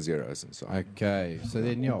ones and zeros and so on. Okay, so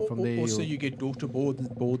then from there also you get daughter boards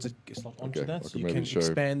that slot onto that, so you can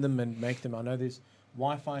expand them and make them. I know there's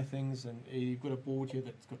Wi-Fi things, and you've got a board here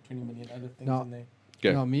that's got 20 million other things in there.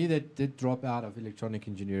 Okay. Now, me that did drop out of electronic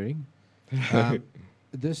engineering.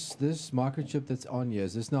 This microchip that's on here,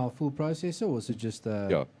 is this now a full processor, or is it just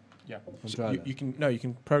a controller? So you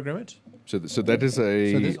can program it. So that is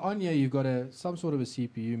a. So this on here, you've got some sort of a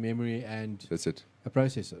CPU, memory, and that's it. A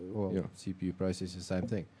processor, CPU processor, same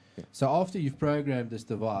thing. Yeah. So after you've programmed this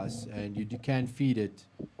device and you can feed it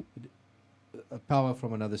power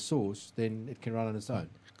from another source, then it can run on its own.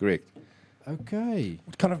 Correct. Okay.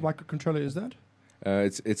 What kind of microcontroller is that?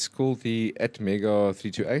 It's called the Atmega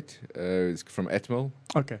 328. It's from Atmel.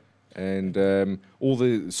 Okay. And all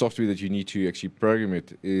the software that you need to actually program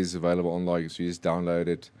it is available online, so you just download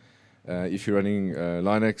it. If you're running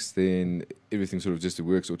Linux, then everything sort of just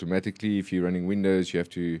works automatically. If you're running Windows, you have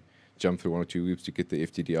to jump through 1 or 2 hoops to get the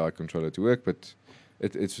FTDI controller to work, but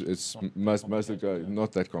it's mostly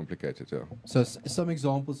not that complicated. Yeah. So some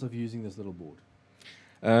examples of using this little board.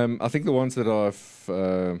 I think the ones that I've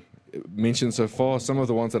mentioned so far, some of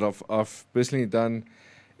the ones that I've personally done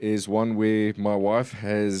is one where my wife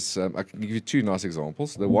has, I can give you 2 nice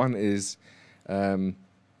examples. The one is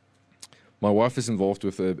my wife is involved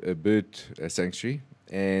with a bird sanctuary,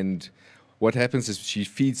 and what happens is she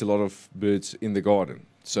feeds a lot of birds in the garden.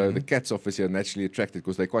 So the cats obviously are naturally attracted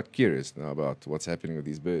because they're quite curious now about what's happening with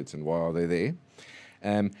these birds and why are they there.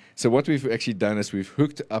 So what we've actually done is we've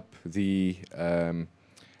hooked up the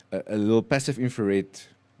a little passive infrared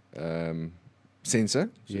sensor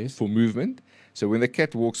for movement. So when the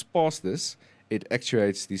cat walks past this, it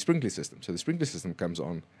actuates the sprinkler system. So the sprinkler system comes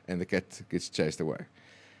on and the cat gets chased away.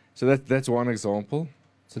 So that's one example.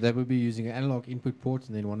 So that would be using an analog input port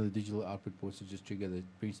and then one of the digital output ports to just trigger the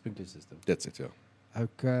sprinkler system. That's it, yeah.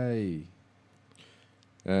 Okay.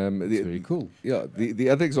 That's Very cool. Yeah, the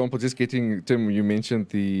other example, just getting, Tim, you mentioned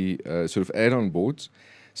the sort of add-on boards.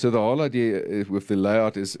 So the whole idea with the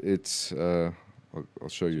layout is I'll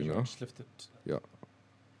show you now. Just lift it. Yeah.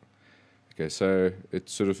 Okay, so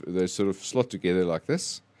it's they sort of slot together like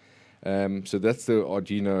this. So that's the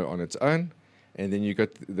Arduino on its own. And then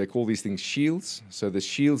they call these things shields. So the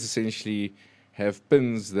shields essentially have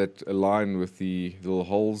pins that align with the little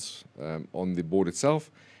holes on the board itself.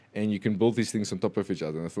 And you can build these things on top of each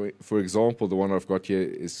other. For example, the one I've got here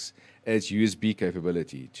adds USB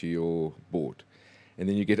capability to your board. And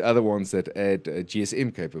then you get other ones that add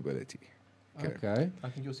GSM capability. Okay. I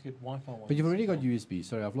think you also get Wi-Fi ones. But you've already got USB.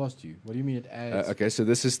 Sorry, I've lost you. What do you mean it adds? Okay, so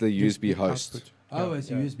this is the USB host. output. Oh, it's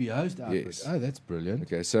a USB host output. Yes. Oh, that's brilliant.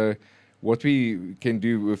 Okay, so what we can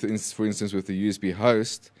do with, for instance, with the USB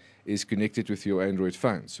host is connect it with your Android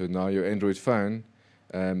phone. So now your Android phone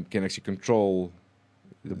can actually control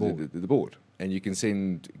the board, and you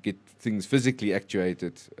can get things physically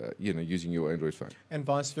actuated, using your Android phone. And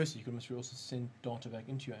vice versa, you can also send data back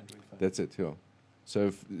into your Android phone. That's it, yeah.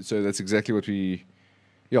 So that's exactly what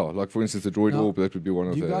like for instance the Droid Now, Orb, that would be one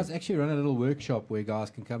of Do the. you guys actually run a little workshop where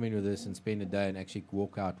guys can come in with this and spend a day and actually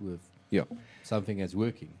walk out with something that's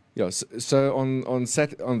working? Yeah, so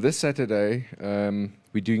on this Saturday,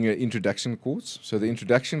 we're doing an introduction course. So the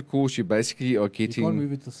introduction course, you basically are getting. You can't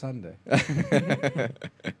move it till Sunday.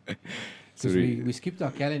 Because we skipped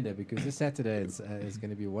our calendar because this Saturday is going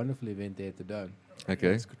to be a wonderful event there at the Dome. Okay.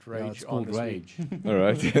 It's got Rage It's called on this Rage. All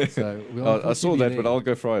right. So I saw that, but I'll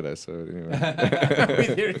go Friday. So anyway.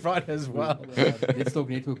 We're there Friday as well. Let's Talk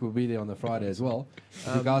Network will be there on the Friday as well.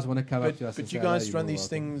 If you guys want to come up to us, and But you say hello, guys you're run more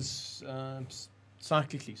these welcome. things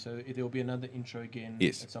cyclically, so there will be another intro again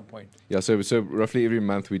Yes. at some point. Yeah, so roughly every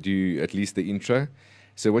month we do at least the intro.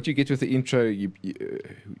 So what you get with the intro, you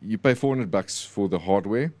pay $400 for the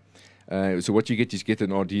hardware. So what you get is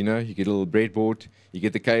an Arduino, you get a little breadboard, you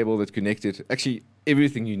get the cable that's connected, actually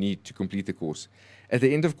everything you need to complete the course. At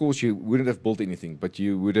the end of course, you wouldn't have built anything, but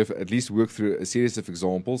you would have at least worked through a series of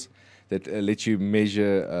examples that let you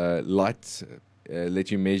measure light,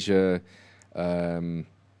 let you measure,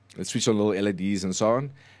 switch on little LEDs and so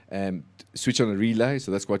on, switch on a relay,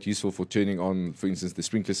 so that's quite useful for turning on, for instance, the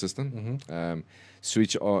sprinkler system,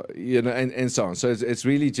 switch on, and so on. So it's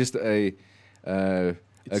really just a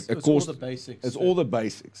It's course. all the basics. It's all the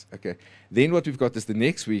basics. Okay. Then what we've got is the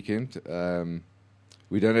next weekend.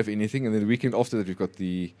 We don't have anything, and then the weekend after that we've got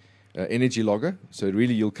the energy logger. So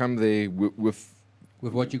really, you'll come there with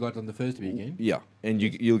what you got on the first weekend. Yeah, and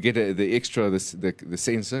you'll get the extra the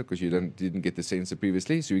sensor because you didn't get the sensor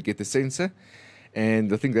previously. So you get the sensor,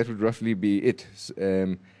 and I think that would roughly be it.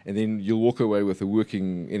 And then you'll walk away with a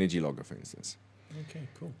working energy logger, for instance. Okay,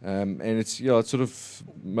 cool. And it's sort of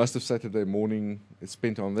most of Saturday morning is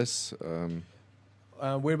spent on this.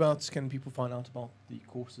 Whereabouts can people find out about the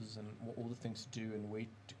courses and all the things to do and where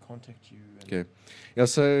to contact you? Okay. Yeah,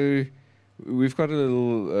 so we've got a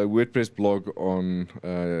little WordPress blog on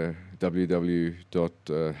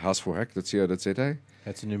www.houseforhack.co.za.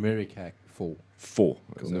 That's a numeric hack 4. 4.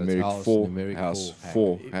 So Numeric it's 4. numeric House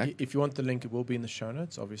 4 4 If, hack. if you want the link, it will be in the show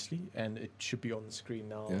notes, obviously, and it should be on the screen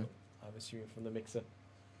now. Yeah. I'm assuming from the mixer.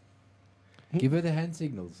 Give her the hand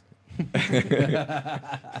signals.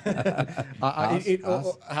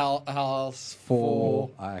 House For for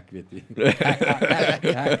hack weet jy.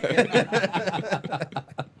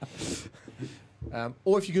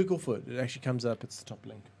 or if you Google for it, it actually comes up. It's the top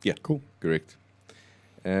link. Yeah, cool. Correct.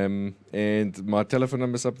 And my telephone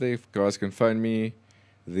number's up there. If guys can phone me.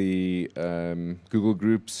 The Google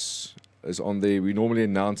Groups is on there. We normally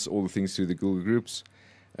announce all the things through the Google Groups.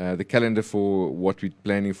 The calendar for what we're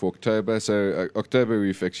planning for October. So October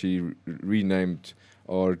we've actually renamed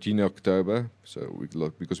Arduino October. So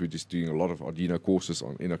because we're just doing a lot of Arduino courses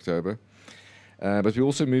in October. But we're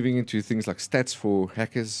also moving into things like stats for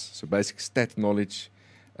hackers. So basic stat knowledge,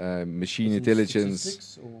 machine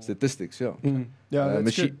intelligence, statistics. Yeah. Yeah,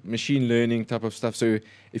 that's good. Machine learning type of stuff. So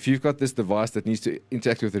if you've got this device that needs to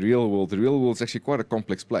interact with the real world is actually quite a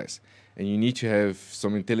complex place. And you need to have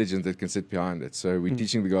some intelligence that can sit behind it. So we're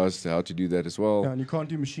teaching the guys how to do that as well. Yeah, and you can't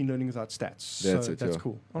do machine learning without stats. That's so it, that's yeah.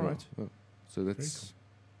 cool. All right. So that's...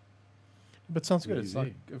 But sounds good. Really It's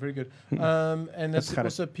like very good. Hmm. And That's there's kinda-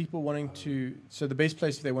 also people wanting to. So the best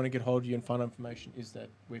place if they want to get hold of you and find out information is that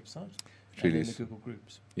website. It really and then is. the Google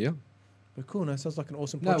Groups. Yeah. But cool. No, sounds like an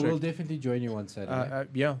awesome No, project. we'll definitely join you on Saturday.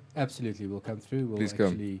 Yeah. Absolutely, we'll come through. We'll Please come.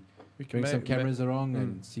 actually We can bring some cameras along Mm.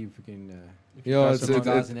 and see if we can Yeah, try it's, some it,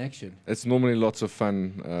 guys it, in action. it's normally lots of fun.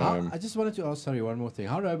 I just wanted to ask, sorry, one more thing.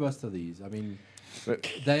 How robust are these? I mean, But-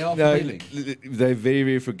 they are no, forgiving. they're very,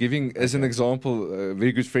 very forgiving. As an Okay. example, a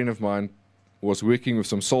very good friend of mine was working with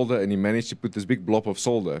some solder, and he managed to put this big blob of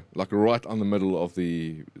solder, like right on the middle of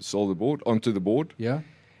the solder board, onto the board. Yeah?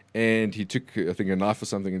 And he took, I think, a knife or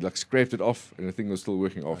something and like scraped it off, and the thing was still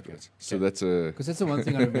working afterwards. So Okay. that's a Because that's the one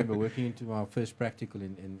thing I remember working into my first practical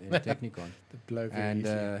in Technicon. The blow very And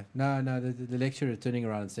easily. the lecturer turning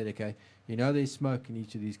around and said, okay, you know there's smoke in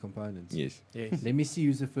each of these components. yes. Yes. Let me see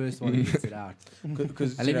who's the first one who gets it out.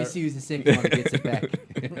 Because And let me see who's the second one who gets it back.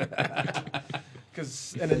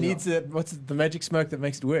 and it needs what's the magic smoke that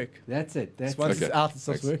makes it work. That's it. That's Once Okay. it's out, it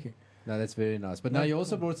stops Thanks. working. No, that's very nice. But now you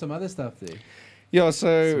also brought some other stuff there. Yeah.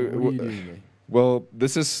 So So, what are you doing there? well,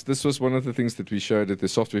 this was one of the things that we showed at the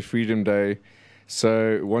Software Freedom Day.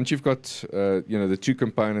 So once you've got the two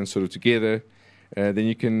components sort of together, then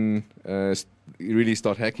you can really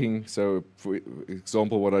start hacking. So, for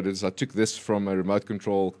example, what I did is I took this from a remote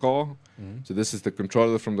control car. Mhm. So this is the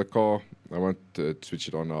controller from the car. I won't switch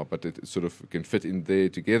it on now, but it sort of can fit in there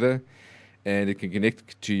together, and it can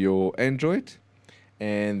connect to your Android.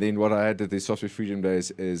 And then what I had at the Software Freedom Days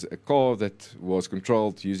is a car that was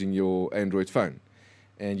controlled using your Android phone.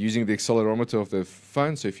 And using the accelerometer of the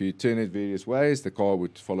phone, so if you turn it various ways, the car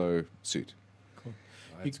would follow suit.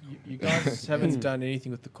 You guys haven't done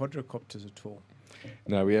anything with the quadricopters at all.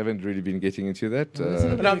 No, we haven't really been getting into that. Well,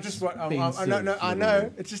 that's But I'm just, I know.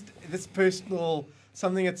 Expensive. It's just this personal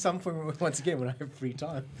something at some point. Once again, when I have free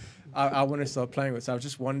time, I want to start playing with. So I was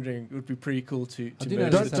just wondering, it would be pretty cool to I do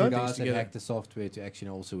merge know the that two some things guys have together. hacked the software to actually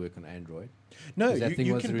also work on Android. No, 'Cause that thing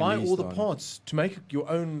you was can buy all released the on- parts to make your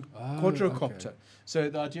own Oh, quadricopter. okay. So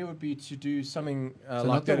the idea would be to do something So like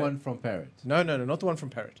not the that. one from Parrot. No, not the one from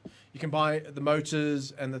Parrot. You can buy the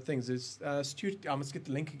motors and the things. There's Stuart. I must get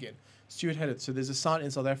the link again. Stuart had it. So there's a site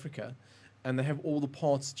in South Africa, and they have all the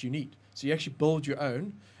parts that you need. So you actually build your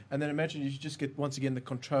own, and then imagine you just get once again the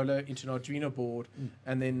controller into an Arduino board,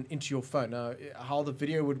 and then into your phone. Now, how the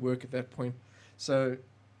video would work at that point. So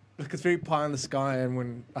look, it's very pie in the sky, and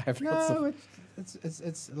when I have lots of No,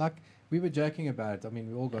 it's like we were joking about. I mean,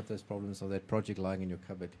 we all got those problems of that project lying in your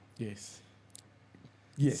cupboard. yes,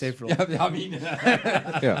 Yes. several, I mean,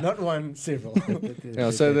 Yeah. not one, several.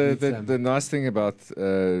 Yeah, so the nice thing about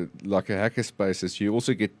like a hackerspace is you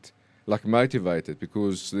also get like motivated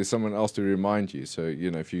because there's someone else to remind you. So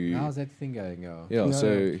if you how's that thing going? Oh. yeah, No,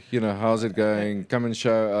 so how's it going? Come and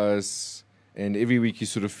show us. And every week you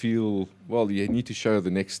sort of feel you need to show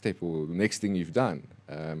the next step or the next thing you've done.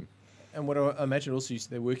 And what I imagine also is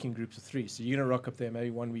they're working groups of three. So you're going to rock up there, maybe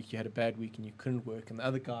one week you had a bad week and you couldn't work, and the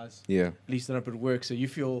other guys Yeah, at least done a bit of work. So you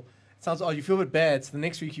feel, you feel a bit bad. So the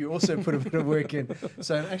next week you also put a bit of work in.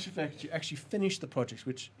 So in actual fact, you actually finish the project,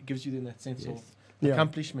 which gives you then that sense of Yeah.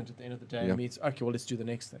 accomplishment at the end of the day. Yeah. It means, okay, well, let's do the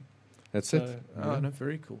next thing. that's So, it. oh, no,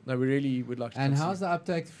 very cool. No, we really would like to. And consider- how's the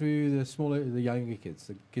uptake through the younger kids,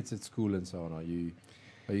 the kids at school and so on? Are you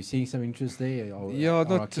seeing some interest there? Or Yeah, are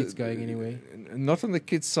our not kids going anywhere? Not on the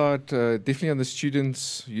kids' side. Definitely on the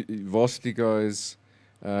students, varsity guys.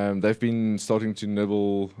 They've been starting to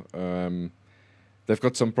nibble. They've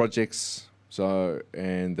got some projects,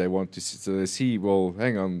 and they want to. So they see. Well,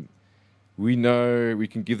 hang on. We know we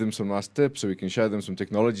can give them some nice tips, so we can show them some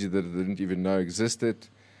technology that they didn't even know existed.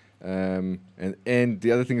 And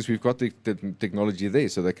the other thing is we've got the technology there,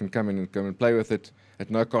 so they can come and play with it at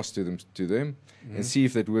no cost to them. Mm-hmm. And see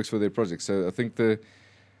if that works for their project. So I think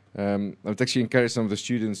I've actually encouraged some of the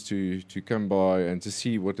students to come by and to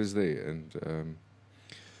see what is there. And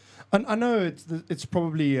And I know it's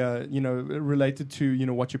probably related to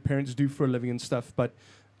what your parents do for a living and stuff, but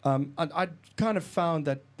I kind of found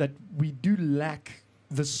that we do lack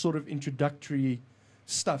this sort of introductory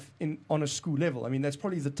stuff on a school level. I mean, that's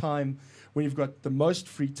probably the time when you've got the most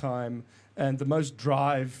free time and the most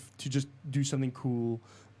drive to just do something cool.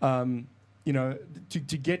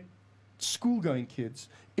 To get school-going kids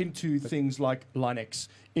into things like Linux,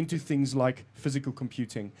 into things like physical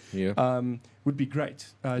computing, would be great.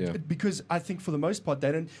 Because I think for the most part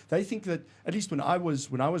they think that, at least when I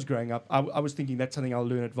was growing up, I was thinking that's something I'll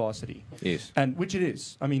learn at varsity. yes, And which it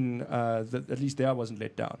is. I mean, at least there I wasn't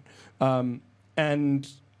let down.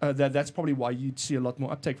 That's probably why you'd see a lot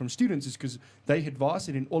more uptake from students, is because they hit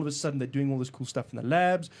varsity and all of a sudden they're doing all this cool stuff in the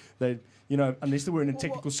labs. They, unless they were in a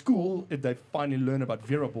technical school, they finally learn about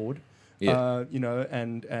VeraBoard,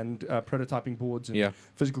 and prototyping boards and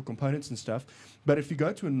physical components and stuff. But if you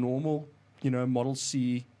go to a normal, Model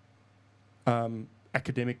C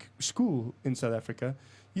academic school in South Africa,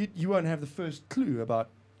 you won't have the first clue about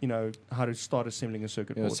how to start assembling a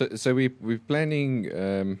circuit Yeah, board. so we're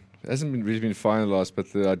planning. Hasn't been really been finalized,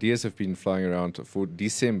 but the ideas have been flying around for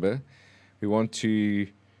December. We want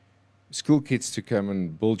school kids to come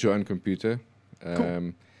and build your own computer.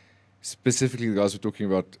 Cool. Specifically, the guys were talking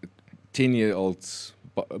about 10-year-olds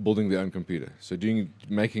building their own computer. So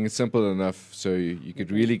making it simple enough so you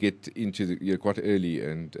could really get into quite early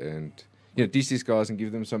and teach these guys and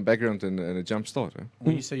give them some background and a jump start. Huh?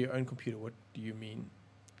 When you say your own computer, what do you mean?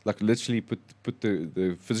 Like literally put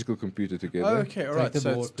the physical computer together. Oh, okay, all right. the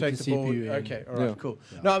So board, it's put take the the board. CPU in. Okay, all right, Yeah. cool.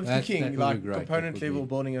 Yeah. No, I'm That thinking would be like great. That component would level be-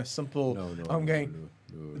 building a simple. No, I'm going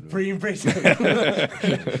no. pre-impressive.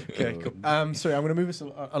 Okay, No. cool. Sorry, I'm going to move us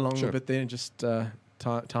along Sure. a bit there and just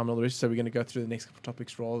time all the rest. So we're going to go through the next couple of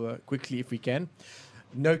topics rather quickly if we can.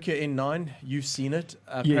 Nokia N9, you've seen it.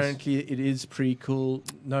 Apparently, it is pretty cool.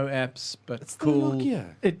 No apps, but It's cool. the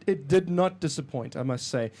Nokia. It did not disappoint, I must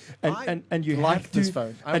say. And you like have this to,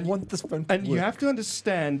 phone. I and- want this phone. To and you work. have to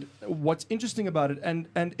understand what's interesting about it, and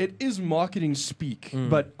it is marketing speak. Mm.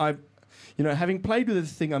 But having played with the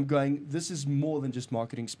thing, I'm going, this is more than just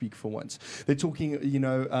marketing speak for once. They're talking,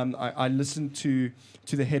 I listened to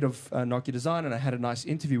the head of Nokia Design, and I had a nice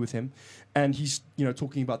interview with him, and he's,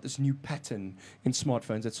 talking about this new pattern in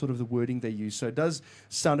smartphones. That's sort of the wording they use. So it does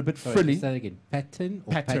sound a bit frilly. Say that again. Pattern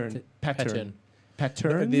or Pattern.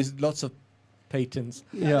 There's lots of patents.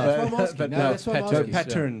 Yeah. That's what I'm asking. But No, no, that's what I'm patterns, asking. yeah.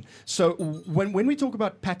 Pattern. So when we talk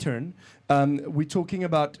about pattern, we're talking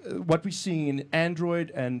about what we're seeing in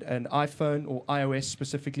Android and iPhone or iOS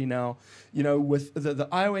specifically now. With the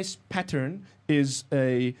iOS pattern is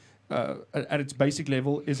at its basic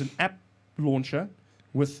level is an app launcher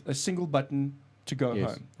with a single button to go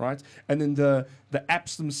Yes. home, right? And then the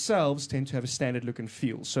apps themselves tend to have a standard look and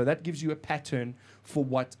feel. So that gives you a pattern for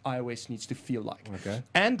what iOS needs to feel like. Okay.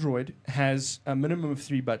 Android has a minimum of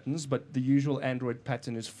 3 buttons, but the usual Android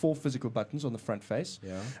pattern is 4 physical buttons on the front face,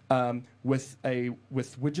 Yeah. with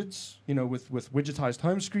widgets, with widgetized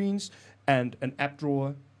home screens and an app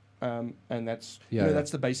drawer, and that's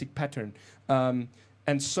that's the basic pattern.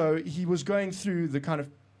 And so he was going through the kind of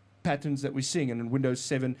patterns that we're seeing in Windows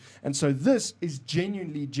 7, and so this is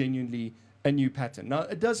genuinely a new pattern. Now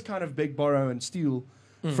it does kind of beg, borrow, and steal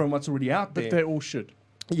from what's already out there. But they all should.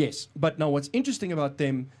 Yes, but now what's interesting about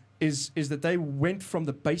them is that they went from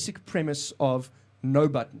the basic premise of no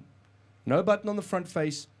button on the front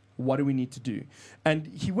face. What do we need to do? And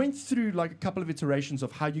he went through like a couple of iterations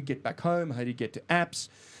of how you get back home, how do you get to apps,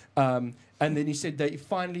 and then he said they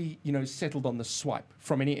finally settled on the swipe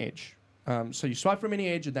from any edge. So you swipe from any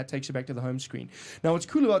edge, and that takes you back to the home screen. Now, what's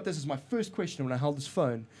cool about this is my first question when I held this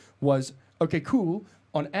phone was, okay, cool.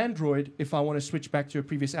 On Android, if I want to switch back to a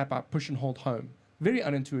previous app, I push and hold home. Very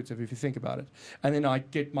unintuitive if you think about it. And then I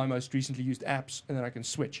get my most recently used apps, and then I can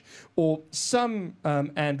switch. Or some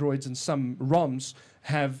Androids and some ROMs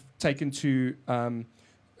have taken to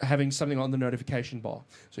having something on the notification bar.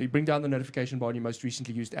 So you bring down the notification bar and your most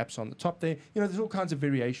recently used apps on the top there. There's all kinds of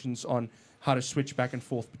variations on how to switch back and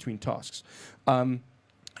forth between tasks.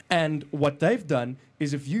 And what they've done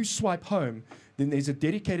is if you swipe home, then there's a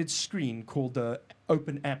dedicated screen called the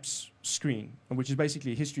Open Apps screen, which is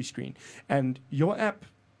basically a history screen. And your app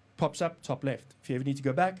pops up top left. If you ever need to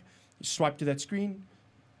go back, you swipe to that screen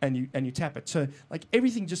and you tap it. So like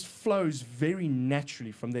everything just flows very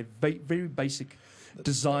naturally from their very basic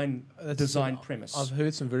design premise. I've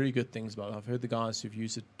heard some very good things about it. I've heard the guys who've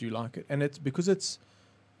used it do like it, and it's because it's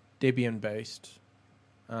Debian based.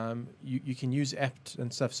 You can use apt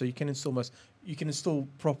and stuff, so you can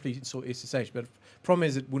properly install SSH. But problem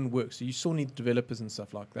is it wouldn't work. So you still need developers and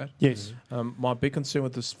stuff like that. Yes. My big concern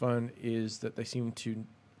with this phone is that they seem to.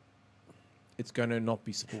 It's going to not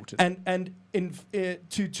be supported. And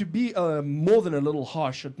to be more than a little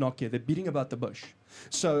harsh at Nokia, they're beating about the bush.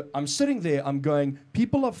 So I'm sitting there, I'm going,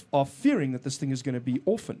 people are fearing that this thing is going to be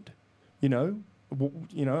orphaned.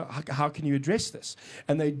 How can you address this?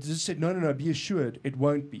 And they just said, no, be assured, it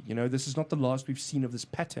won't be. This is not the last we've seen of this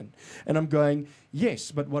pattern. And I'm going,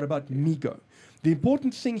 yes, but what about MeeGo? The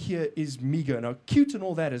important thing here is MeeGo. Now, cute and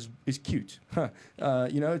all that is cute.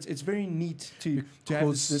 It's very neat to have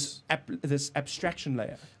this abstraction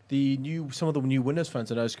layer. Some of the new Windows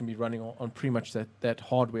phones I know can be running on pretty much that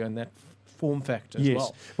hardware and that form factor as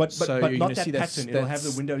well. But So not you're that gonna see pattern. It'll have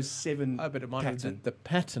the Windows 7 but it might have pattern. the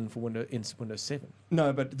pattern for Windows 7.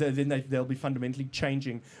 No, but then they'll be fundamentally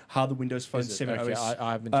changing how the Windows Phone Is it? 7 Okay, OS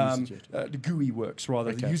I haven't used it yet. the GUI works,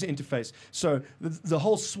 rather, the Okay. user interface. So the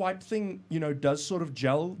whole swipe thing, does sort of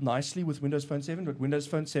gel nicely with Windows Phone 7, but Windows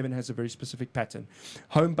Phone 7 has a very specific pattern.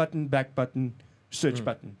 Home button, back button, search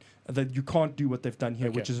button. That you can't do what they've done here,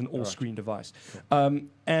 Okay, which is an all right. all-screen device. Cool.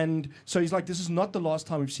 And so he's like, this is not the last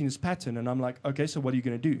time we've seen this pattern. And I'm like, okay, so what are you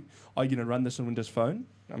going to do? Are you going to run this on Windows Phone?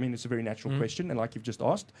 I mean, it's a very natural question, and like you've just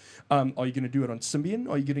asked. Are you going to do it on Symbian,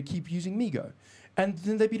 or are you going to keep using Migo? And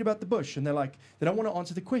then they beat about the bush, and they're like, they don't want to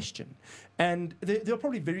answer the question. And there are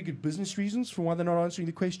probably very good business reasons for why they're not answering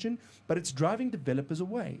the question, but it's driving developers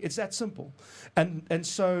away. It's that simple. And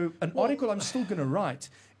so an article I'm still going to write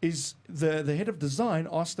is the head of design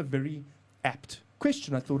asked a very apt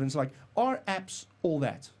question, I thought, and it's like, are apps all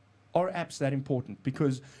that? Are apps that important?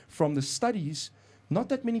 Because from the studies, not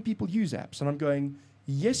that many people use apps. And I'm going,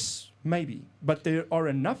 yes, maybe. But there are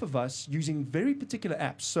enough of us using very particular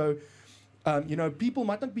apps. So, people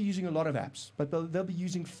might not be using a lot of apps, but they'll be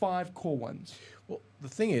using 5 core ones. Well, the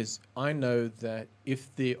thing is, I know that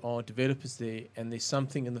if there are developers there and there's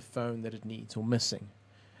something in the phone that it needs or missing,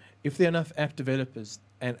 if there are enough app developers,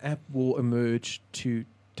 an app will emerge to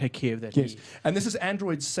take care of that Yes, need. and this is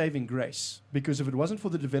Android's saving grace, because if it wasn't for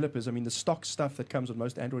the developers, I mean, the stock stuff that comes on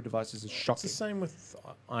most Android devices is It's shocking. the same with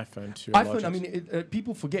iPhone too. iPhone, I mean,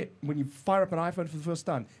 people forget when you fire up an iPhone for the first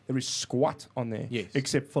time, there is squat on there, Yes.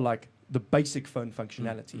 except for like the basic phone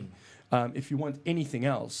functionality. If you want anything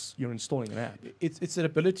else, you're installing an app. It's an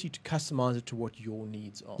ability to customize it to what your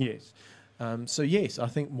needs are. Yes. So yes, I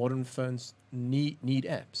think modern phones need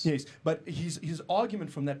apps. Yes, but his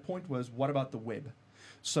argument from that point was, what about the web?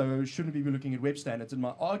 So shouldn't we be looking at web standards? And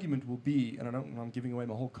my argument will be, and I'm giving away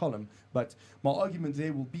my whole column, but my argument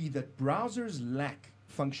there will be that browsers lack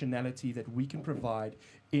functionality that we can provide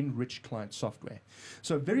in rich client software.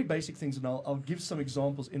 So very basic things, and I'll give some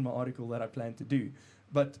examples in my article that I plan to do.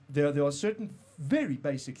 But there are certain very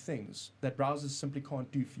basic things that browsers simply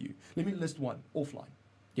can't do for you. Let me list one, offline.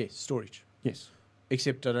 Yes, storage. Yes.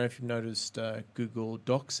 Except I don't know if you've noticed Google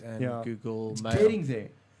Docs and Yeah. Google It's Mail getting there.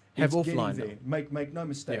 have It's offline getting there. Make no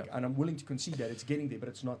mistake, Yeah. and I'm willing to concede that it's getting there, but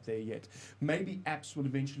it's not there yet. Maybe apps will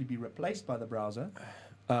eventually be replaced by the browser.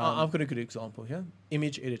 I've got a good example here.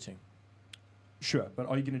 Image editing. Sure, but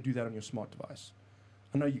are you going to do that on your smart device?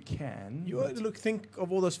 I know you can. Look, think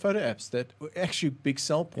of all those photo apps that were actually big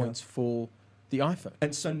sell points for the iPhone.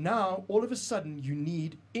 And so now, all of a sudden, you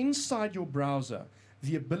need inside your browser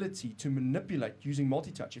the ability to manipulate using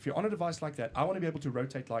multi-touch. If you're on a device like that, I want to be able to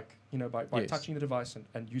rotate by Yes. touching the device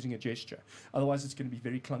and using a gesture. Otherwise, it's going to be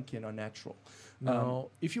very clunky and unnatural. Now,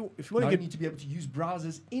 if you Now want to you get need to be able to use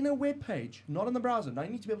browsers in a web page, not on the browser. Now you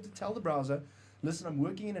need to be able to tell the browser, listen, I'm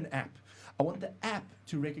working in an app. I want the app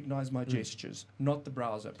to recognize my gestures, not the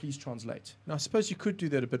browser. Please translate. now, I suppose you could do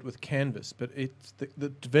that a bit with Canvas, but it's the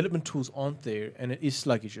development tools aren't there, and it is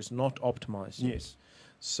sluggish. It's not optimized. Yes.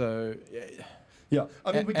 So Yeah.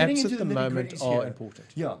 I mean, we're getting apps into at the the moment nitty-gritties are here. important.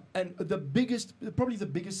 Yeah, and probably the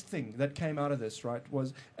biggest thing that came out of this, right,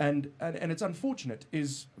 was, and it's unfortunate,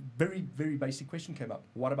 is very, very basic question came up.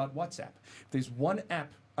 What about WhatsApp? There's one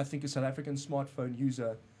app, I think a South African smartphone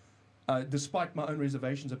user, despite my own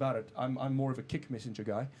reservations about it, I'm more of a Kik Messenger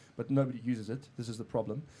guy, but nobody uses it. This is the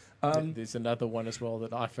problem. There's another one as well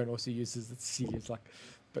that iPhone also uses. It's silly. It's like,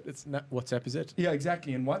 but it's not WhatsApp, is it? Yeah,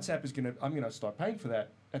 exactly. And WhatsApp is I'm going to start paying for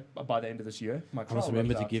that by the end of this year. My I trial must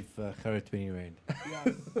remember runs to out. give Gerrit 20 rand.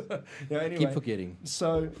 Yeah, anyway. Keep forgetting.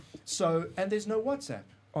 So, and there's no WhatsApp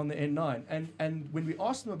on the N9. And when we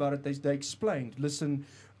asked them about it, they explained, listen,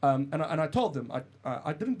 and I told them,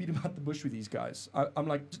 I didn't beat about the bush with these guys. I'm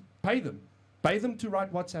like, just pay them to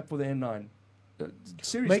write WhatsApp for the N9.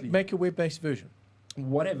 Seriously. Make a web-based version.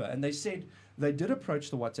 Whatever. And they said they did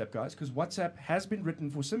approach the WhatsApp guys because WhatsApp has been written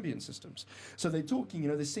for Symbian systems. So they're talking,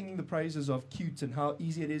 they're singing the praises of Qt and how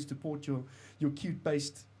easy it is to port your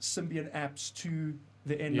Qt-based Symbian apps to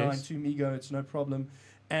the N9, Yes. to Migo. It's no problem.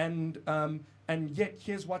 And yet,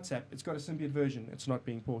 here's WhatsApp. It's got a Symbian version. It's not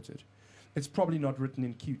being ported. It's probably not written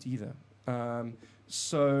in Qt either.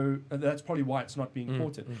 So that's probably why it's not being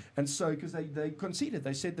ported. And so, because they conceded,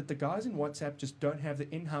 they said that the guys in WhatsApp just don't have the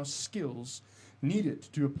in-house skills needed to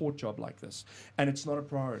do a port job like this, and it's not a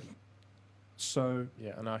priority. So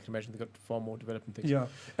Yeah, and I can imagine they've got far more development things. yeah,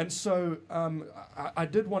 and so I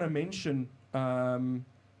did want to mention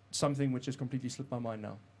something which has completely slipped my mind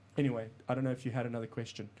now. Anyway, I don't know if you had another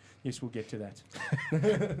question. Yes, we'll get to that.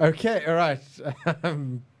 Okay, all right.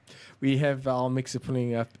 We have our mixer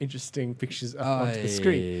pulling up interesting pictures up onto the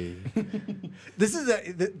screen. This is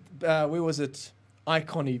where was it?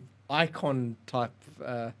 Icon type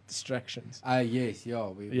distractions. Yes, yeah.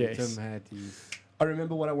 Yes. Tim had his. I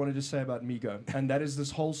remember what I wanted to say about MeeGo, and that is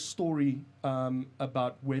this whole story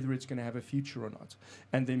about whether it's going to have a future or not,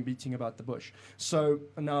 and then beating about the bush. So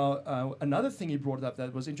now another thing he brought up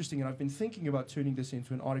that was interesting, and I've been thinking about turning this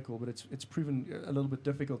into an article, but it's proven a little bit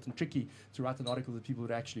difficult and tricky to write an article that people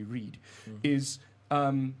would actually read, is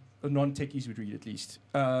non-techies would read at least,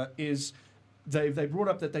 is they brought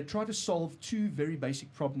up that they tried to solve two very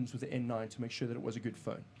basic problems with the N9 to make sure that it was a good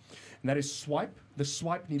phone. And that is swipe. The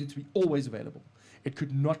swipe needed to be always available. It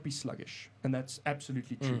could not be sluggish. And that's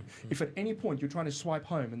absolutely true. If at any point you're trying to swipe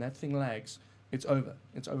home and that thing lags, it's over.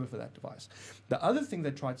 It's over for that device. The other thing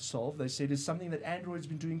they tried to solve, they said, is something that Android's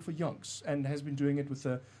been doing for yonks and has been doing it with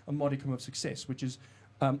a modicum of success, which is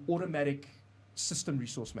automatic system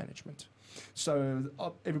resource management. So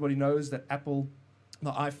everybody knows that Apple,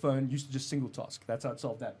 the iPhone, used to just single task. That's how it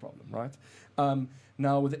solved that problem, right?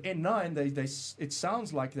 Now with the N9, it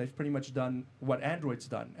sounds like they've pretty much done what Android's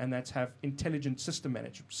done, and that's have intelligent system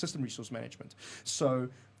resource management. So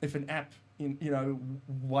if an app,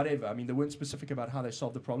 whatever, I mean, they weren't specific about how they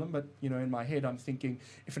solved the problem, but in my head I'm thinking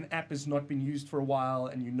if an app has not been used for a while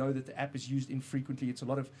and you know that the app is used infrequently, it's a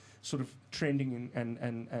lot of sort of trending and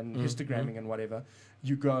histogramming and whatever.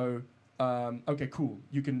 You go, okay, cool.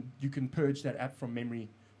 You can purge that app from memory,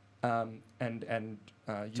 so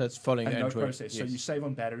it's following and no Android. process. Yes. So you save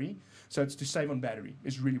on battery. So it's to save on battery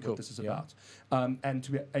is really what this is about, and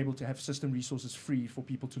to be able to have system resources free for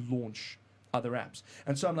people to launch other apps.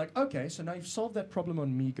 And so I'm like, okay, so now you've solved that problem on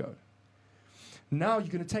MeeGo. Now you're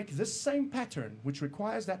going to take this same pattern, which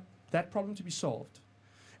requires that problem to be solved,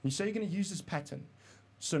 and you say you're going to use this pattern.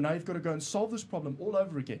 So now you've got to go and solve this problem all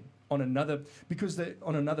over again on another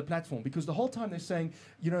platform. Because the whole time they're saying,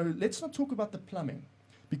 let's not talk about the plumbing,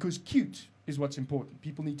 because cute is what's important.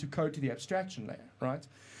 People need to code to the abstraction layer, right?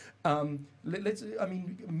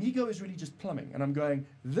 MeeGo is really just plumbing, and I'm going,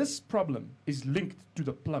 this problem is linked to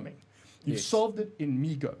the plumbing. You've solved it in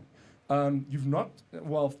MeeGo. You've not,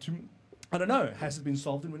 I don't know, has it been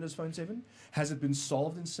solved in Windows Phone 7? Has it been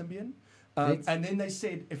solved in Symbian? And then they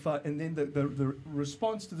said, the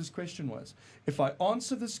response to this question was, if I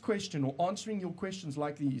answer this question or answering your questions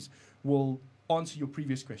like these will answer your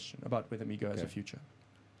previous question about whether MeeGo has a future.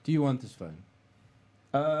 Do you want this phone?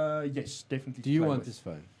 Yes, definitely. Do you want this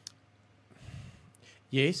phone?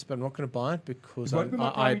 Yes, but I'm not going to buy it because It won't be my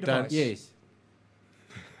I primary don't. device. Yes.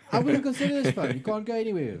 I wouldn't consider this phone. You can't go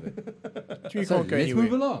anywhere with it. You So can't go let's anywhere.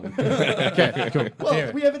 move along. Okay, cool. Well,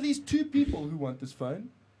 Anyway. we have at least 2 people who want this phone.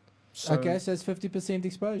 So Okay, so it's 50%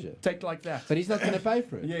 exposure. take like that. But he's not going to pay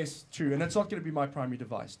for it. Yes, true. And it's not going to be my primary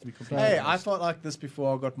device, to be completely Hey, I honest. felt like this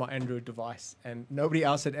before I got my Android device, and nobody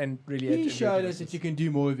else had really had He Android showed us devices. that you can do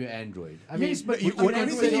more with your Android. I Yes, mean, but You, with what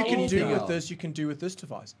Android, anything you it's can do anything with else. this, you can do with this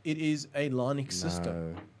device. It is a Linux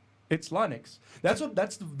system. It's Linux. That's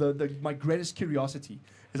my greatest curiosity.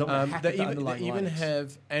 Is I want to hack They the even underlying Linux.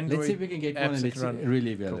 have Android. let's see if we can get one apps and that let's run.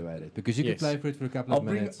 really evaluate it. Because you Yes. can play for it for a couple of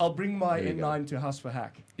minutes. I'll bring my There you go. N9 to House for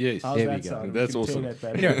Hack. Yes. How's There we that go. sound? That's We can tear awesome. that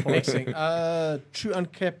bad Anyway, boy next apart. thing. True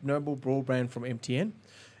uncapped noble broadband from MTN.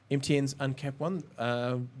 MTN's uncapped one.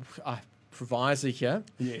 Provisor here.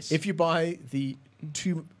 Yes. If you buy the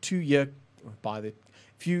two-year,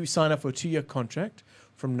 if you sign up for a 2-year contract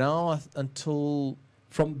from now until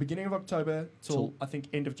From beginning of October till I think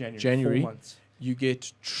end of January. January. 4 months. you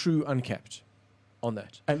get true uncapped on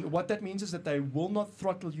that. And what that means is that they will not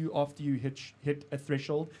throttle you after you hit a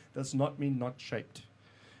threshold. Does not mean not shaped.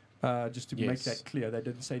 Just to make Yes. that clear, they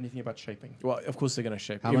didn't say anything about shaping. Well, of course they're going to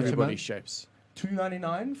shape. How much a Everybody month? shapes.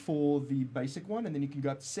 $2.99 for the basic one, and then you can go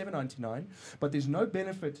up to $7.99. But there's no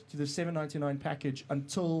benefit to the $7.99 package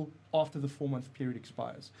until after the 4-month period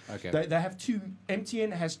expires. Okay. They have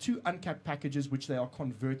MTN has 2 uncapped packages which they are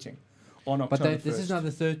converting on But October 1st. this is now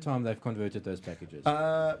the 3rd time they've converted those packages.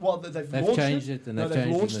 Well, they've They've launched changed it. it and No, they've they've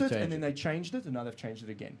changed it launched and it, they've and then changed they changed it, and now they've changed it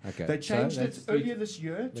again. Okay. They changed So it that's earlier this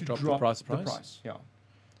year They to dropped drop the the price? price. Yeah.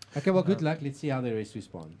 Okay, well, good luck. Let's see how the rest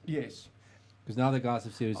respond. Yes. Because now the guys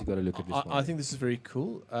have seriously got to look at this I think this is very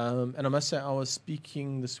cool. And I must say, I was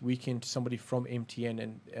speaking this weekend to somebody from MTN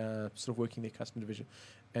and sort of working their customer division,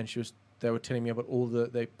 and they were telling me about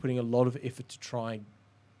they're putting a lot of effort to try and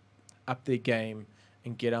up their game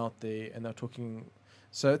and get out there, and they're talking.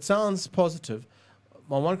 So it sounds positive.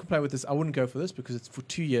 My one complaint with this, I wouldn't go for this because it's for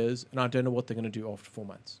 2 years, and I don't know what they're going to do after 4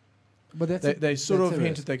 months. But that's They sort that's of a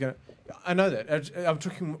hinted risk. they're going to. I know that. I'm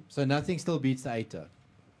talking. So nothing still beats the ATA.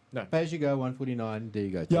 No. Pay as you go, 149. There you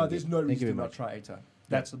go. Yeah, Thank there's you. no Thank reason you to very not much. try ATA.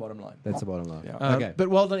 That's the bottom line. That's the bottom line. Yeah. Okay. But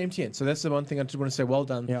well done, MTN. So that's the one thing I just want to say. Well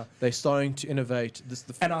done. Yeah. They're starting to innovate. This is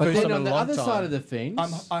the And I But first hope- then time on in a the long other time. side of the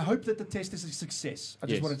fence, I hope that the test is a success. I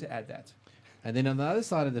just Yes. wanted to add that. and then on the other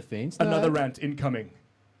side of the fence, Another rant incoming.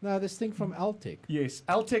 No, this thing from Altech. Yes,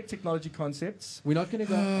 Altech Technology Concepts. We're not going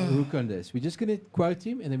to go hook on this. We're just going to quote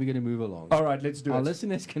him, and then we're going to move along. All right, let's do Our it.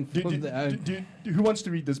 listeners can form their own. Who wants to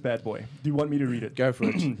read this bad boy? Do you want me to read it? Go for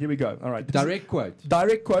it. Here we go. All right. Direct quote.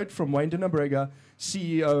 Direct quote from Wayne de Nobrega,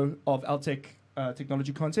 CEO of Altech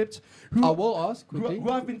Technology Concepts, I will ask quickly. who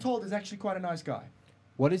I've been told is actually quite a nice guy.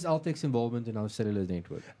 What is Altech's involvement in our cellular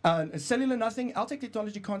network? Cellular nothing. Altech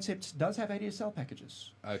Technology Concepts does have ADSL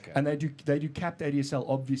packages. Okay. And they do capped ADSL,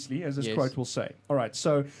 obviously, as this Yes. quote will say. All right,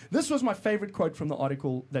 so this was my favorite quote from the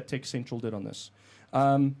article that Tech Central did on this.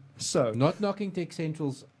 Not knocking Tech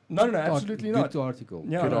Central's No, absolutely not. good article.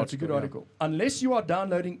 Yeah, Good it's a good article, article. Unless you are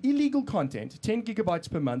downloading illegal content, 10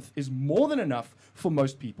 gigabytes per month is more than enough for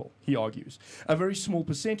most people, he argues. A very small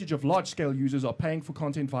percentage of large-scale users are paying for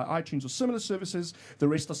content via iTunes or similar services. The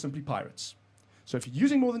rest are simply pirates. So if you're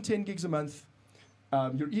using more than 10 gigs a month,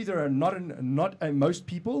 you're either not a most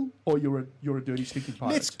people, or you're a dirty, sleeping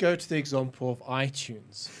pirate. Let's go to the example of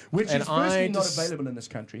iTunes. Which And is firstly not just- available in this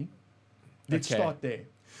country. Let's Okay. start there.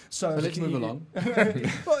 So let's move along.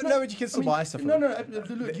 Well, no, but you can still buy stuff. No,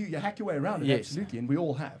 look, you hack your way around it, Yes. absolutely, and we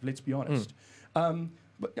all have, let's be honest.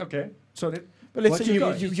 But okay, so But let's What's say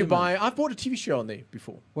your you usage buy. I've bought a TV show on there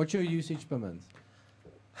before. What's your usage per month?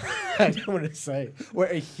 I don't want to say.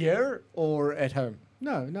 Where here or at home?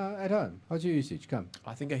 No, at home. What's your usage? Come.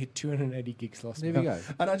 I think I hit 280 gigs last There night. we go.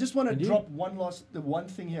 And I just want to And you? drop one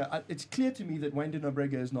thing here. It's clear to me that Wayne de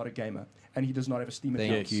Nobrega is not a gamer, and he does not have a Steam account.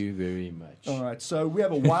 Thank you very much. All right, so we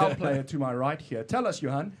have a WoW player to my right here. Tell us,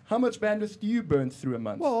 Johan, how much bandwidth do you burn through a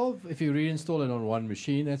month? Well, if you reinstall it on one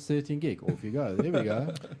machine, that's 13 gig. Off you go. There we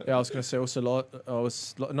go. Yeah, I was going to say also. Not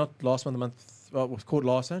last month. The month. Well, it was called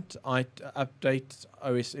last month. I update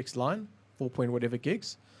OS X line 4 point whatever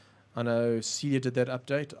gigs. I know Celia did that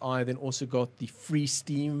update. I then also got the free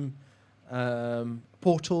Steam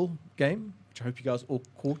Portal game, which I hope you guys all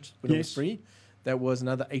caught when it was Yes. free. That was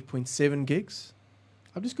another 8.7 gigs.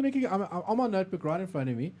 I'm just going to I'm on my notebook right in front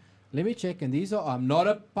of me. Let me check. And these are, I'm not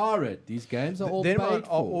a pirate. These games are all Then paid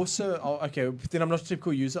I'll for. also, okay, then I'm not a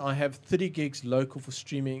typical user. I have 30 gigs local for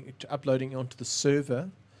streaming, to uploading onto the server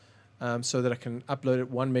so that I can upload it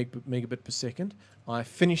 1 megabit per second. I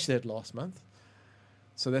finished that last month.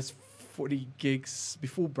 So that's 40 gigs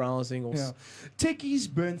before browsing. Or yeah. Techies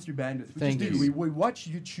burn through bandwidth. We Thank just do. you. We watch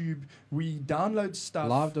YouTube. We download stuff.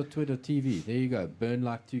 Live.twitter.tv. There you go. Burn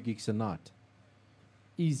like 2 gigs a night.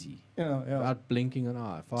 Easy. Yeah. Without blinking an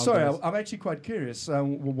eye. Sorry, I'm actually quite curious.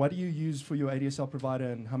 What do you use for your ADSL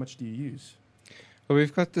provider, and how much do you use? Well,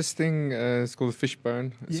 we've got this thing, it's called a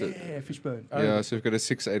fishbone. Fishbone. Yeah, so we've got a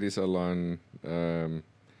 6 ADSL line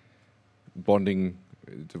bonding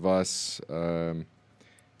device.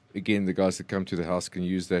 Again, the guys that come to the house can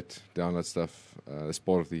use that, download stuff. As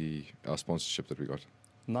part of our sponsorship that we got.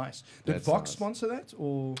 Nice. Did That's Vox nice. sponsor that,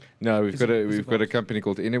 or? No, we've Is got it we've got a Vox? company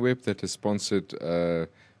called Anyweb that has sponsored the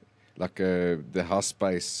house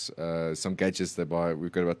space, some gadgets they buy.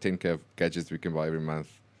 We've got about 10K of gadgets we can buy every month,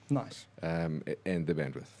 Nice. and the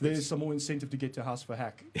bandwidth. There's some more incentive to get to house for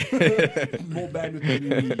Hack. More bandwidth than you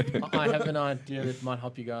need. I have an idea that might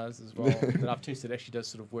help you guys as well. That I've tested actually does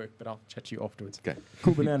sort of work, but I'll chat to you afterwards.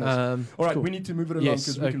 Cool bananas. All right, cool. we need to move it along Yes,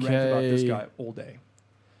 because we can rant about this okay. guy all day.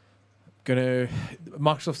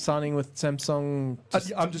 Microsoft signing with Samsung.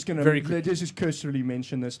 I'm just going very to quick. just cursorily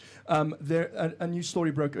mention this. A new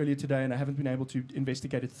story broke earlier today, and I haven't been able to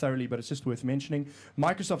investigate it thoroughly, but it's just worth mentioning.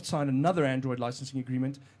 Microsoft signed another Android licensing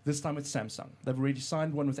agreement, this time with Samsung. They've already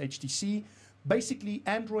signed one with HTC. Basically,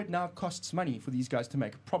 Android now costs money for these guys to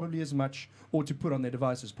make, probably as much, or to put on their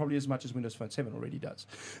devices, probably as much as Windows Phone 7 already does.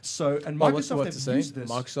 So, and Microsoft have used this.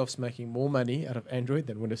 Microsoft's making more money out of Android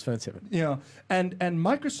than Windows Phone 7. Yeah, and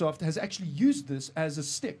Microsoft has actually used this as a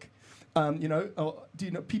stick.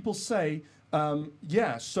 People say, Android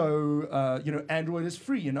is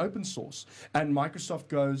free and open source, and Microsoft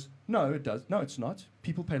goes, no, it does. No, it's not.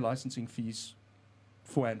 People pay licensing fees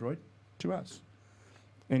for Android to us.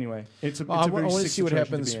 Anyway, it's a I very want to sick see what situation to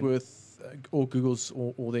happens be in. with all Google's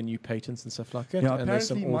all their new patents and stuff like that. Yeah, and there's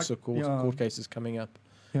some apparently also court cases coming up,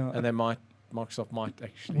 Yeah, and Microsoft might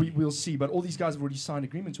actually. we'll see. But all these guys have already signed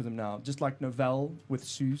agreements with them now, just like Novell with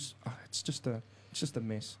Suze. It's just a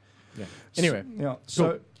mess. Yeah. Anyway,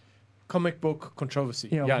 So comic book controversy.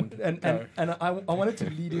 Yeah, Jan, and go. I wanted to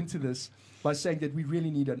lead into this by saying that we really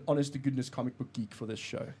need an honest-to-goodness comic book geek for this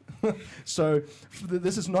show. So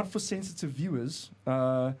this is not for sensitive viewers.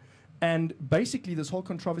 And basically, this whole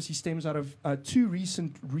controversy stems out of 2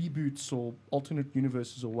 recent reboots or alternate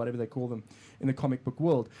universes or whatever they call them in the comic book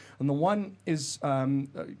world. And the one is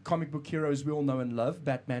comic book heroes we all know and love,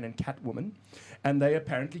 Batman and Catwoman. And they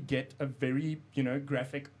apparently get a very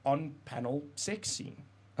graphic on-panel sex scene.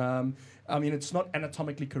 I mean, it's not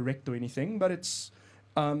anatomically correct or anything, but it's,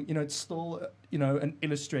 it's still, an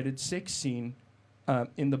illustrated sex scene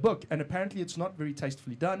in the book, and apparently it's not very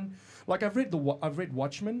tastefully done. Like I've read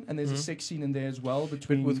Watchmen, and there's a sex scene in there as well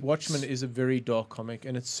between. But with Watchmen is a very dark comic,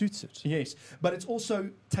 and it suits it. Yes, but it's also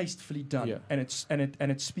tastefully done, and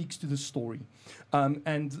it speaks to the story,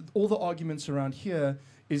 and all the arguments around here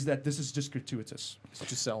is that this is just gratuitous. It's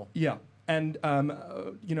to sell. Yeah. And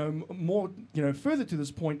more further to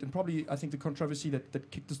this point, and probably I think the controversy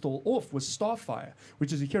that kicked this all off was Starfire,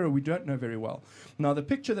 which is a hero we don't know very well. Now, the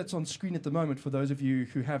picture that's on screen at the moment, for those of you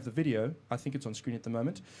who have the video, I think it's on screen at the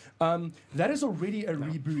moment. That is already a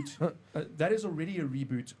reboot. That is already a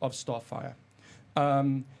reboot of Starfire,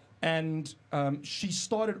 and she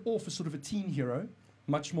started off as sort of a teen hero,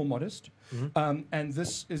 much more modest. And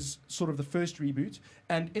this is sort of the first reboot,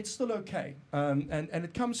 and it's still okay. And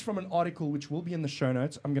it comes from an article which will be in the show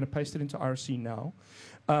notes. I'm going to paste it into RC now.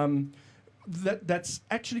 That's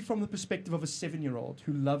actually from the perspective of a 7-year-old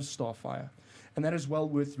who loves Starfire, and that is well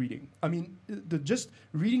worth reading. I mean, just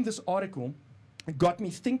reading this article got me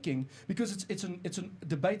thinking, because it's a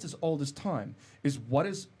debate as old as time. Is what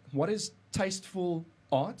is tasteful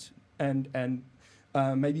art and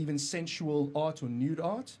maybe even sensual art or nude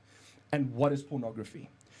art, and what is pornography?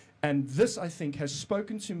 And this, I think, has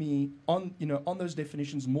spoken to me on those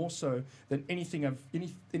definitions more so than any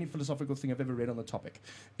philosophical thing I've ever read on the topic.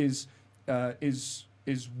 Is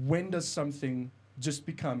when does something just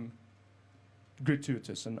become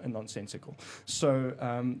gratuitous and nonsensical? So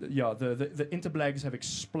the interblags have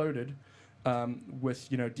exploded with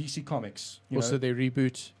DC Comics. Also, they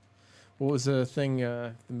reboot. What was the thing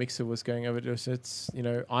the mixer was going over to? So it's,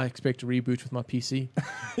 I expect a reboot with my PC.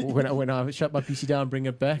 when I shut my PC down, bring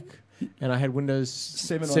it back, and I had Windows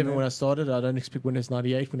 7 when I started. I don't expect Windows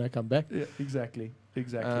 98 when I come back. Yeah, exactly.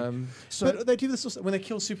 But they do this also when they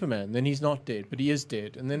kill Superman. Then he's not dead, but he is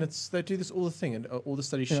dead. And then they do this all the thing, and all the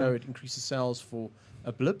studies show it increases sales for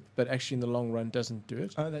a blip, but actually in the long run doesn't do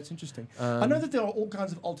it. Oh, that's interesting. I know that there are all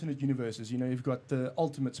kinds of alternate universes. You've got the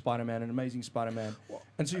Ultimate Spider-Man and Amazing Spider-Man,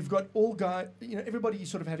 and so you've got everybody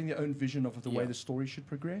sort of having their own vision of the way the story should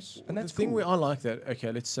progress, and that's the thing where I like that.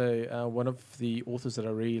 Okay, let's say one of the authors that I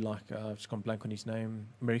really like, I've just gone blank on his name,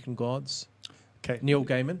 American Gods. Okay, Neil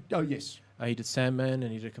Gaiman. Oh yes, he did Sandman,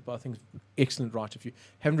 and he did a couple of things. Excellent writer. If you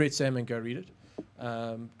haven't read Sandman, go read it.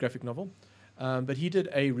 Graphic novel. But he did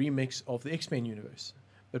a remix of the X-Men universe.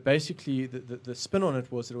 But basically, the spin on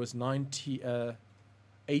it was that it was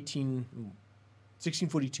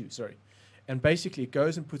 1642, sorry. And basically, it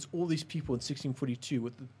goes and puts all these people in 1642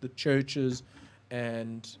 with the churches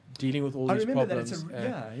and dealing with all these problems.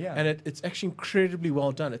 And it's actually incredibly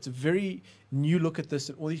well done. It's a very new look at this,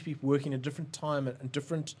 and all these people working at a different time and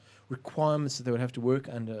different requirements that they would have to work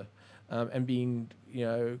under, and being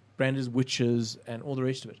branded as witches and all the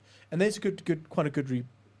rest of it. And there's quite a good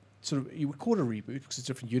sort of, you would call it a reboot because it's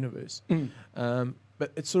a different universe.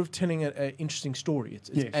 But it's sort of telling an interesting story.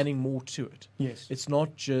 It's adding more to it. Yes. It's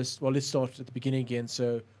not just, let's start at the beginning again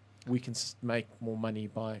so we can make more money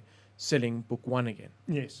by selling book 1 again.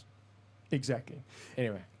 Yes, exactly.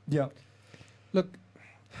 Anyway. Yeah. Look,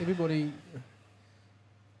 everybody,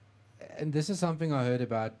 and this is something I heard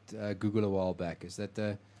about Google a while back, is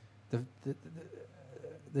that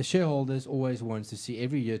the shareholders always wants to see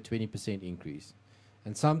every year 20% increase.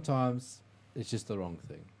 And sometimes it's just the wrong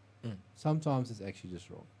thing. Sometimes it's actually just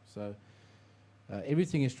wrong. So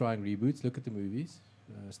everything is trying reboots. Look at the movies.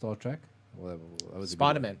 Star Trek.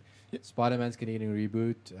 Spider-Man. Spider-Man's getting a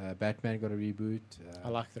reboot. Batman got a reboot. I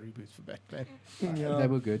like the reboots for Batman. They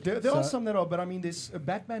were good. There are some that are, but I mean, this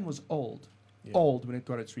Batman was old when it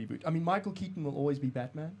got its reboot. I mean, Michael Keaton will always be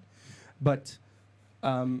Batman, but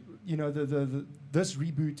this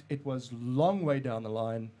reboot, it was long way down the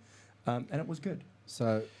line, and it was good.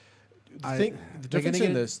 So I think the difference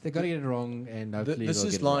in this, they're going to get it wrong, and hopefully this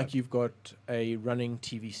is get like it right. You've got a running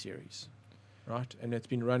TV series, right? And it's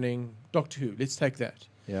been running Doctor Who. Let's take that.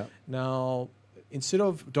 Yeah. Now, instead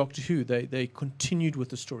of Doctor Who, they continued with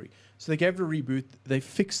the story. So they gave it a reboot. They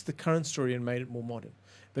fixed the current story and made it more modern.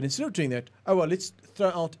 But instead of doing that, let's throw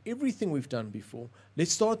out everything we've done before.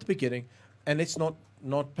 Let's start at the beginning, and let's not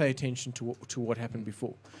pay attention to what happened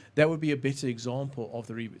before. That would be a better example of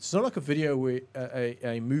the reboot. It's not like a video where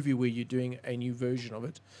a movie where you're doing a new version of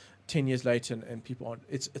it 10 years later and people aren't.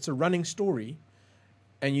 It's a running story,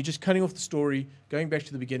 and you're just cutting off the story, going back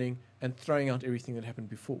to the beginning, and throwing out everything that happened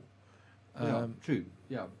before. True.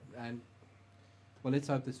 Yeah. And let's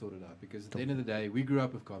hope they sort it out, because at the end of the day, we grew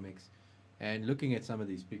up with comics, And looking at some of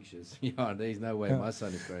these pictures, there's no way my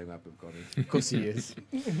son is growing up with comics. Of course he is.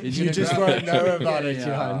 He's You gonna just grow- won't know about it, yeah.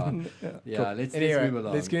 Johan. Yeah, let's Anyway, move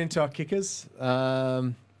along. let's get into our kickers.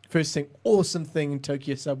 First thing, awesome thing in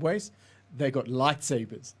Tokyo subways, they got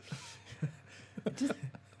lightsabers.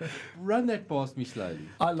 Run that past me slowly.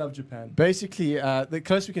 I love Japan. Basically, the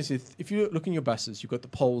closest we can see, if you look in your buses, you've got the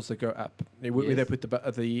poles that go up, where they Yes. put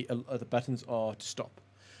the buttons are to stop.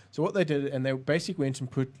 So what they did, and they basically went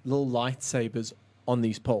and put little lightsabers on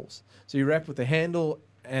these poles. So you wrap with a handle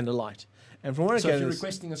and a light. And from what I So if gather, you're is-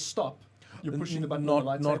 requesting a stop, you're pushing the button not, on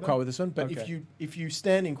the lightsaber? not quite with this one, but Okay. if you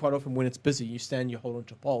stand in quite often when it's busy, you hold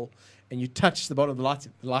onto a pole, and you touch the bottom of the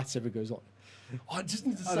lightsaber goes on. Oh, I just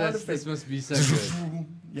need the Oh, sound this effect. must be so good.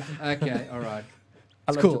 Yeah. Okay, all right.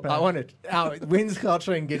 I It's love cool. Japan. I want it. When's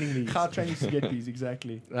Caltrain getting these? Caltrain used to get these,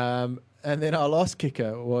 exactly. And then our last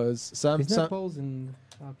kicker was There's no poles in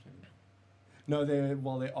Caltrain. No, they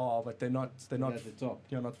are, but they're not At the top.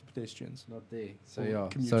 They're not for pedestrians. Not there. So Or yeah,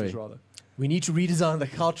 commuters sorry. rather. we need to redesign the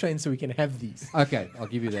Caltrain so we can have these. Okay, I'll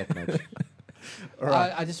give you that much. All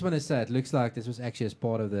right. I just want to say, it looks like this was actually as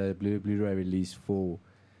part of the Blu-ray release for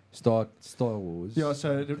Star Wars. Yeah,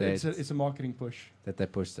 so it's That- a marketing push. that they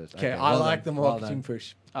pushed it. Okay, well I like done, the well marketing done.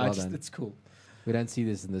 push. Well done. It's cool. We don't see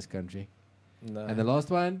this in this country. No. And the last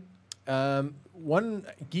one, One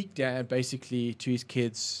geek dad basically to his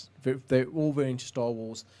kids, they're all very into Star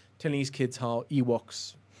Wars, telling his kids how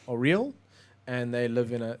Ewoks are real, and they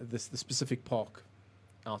live in the specific park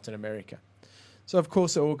out in America. So of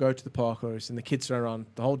course they all go to the park, and the kids are around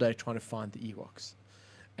the whole day trying to find the Ewoks,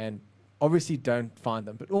 and obviously don't find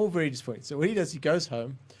them, but all very disappointed. So what he does, he goes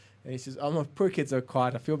home, and he says, "Oh, my poor kids are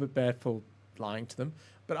quiet. I feel a bit bad for lying to them,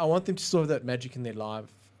 but I want them to still have that magic in their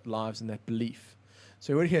lives and that belief."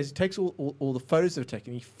 So what he has, he takes all the photos they've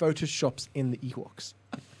taken, he photoshops in the Ewoks.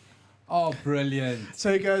 oh, brilliant.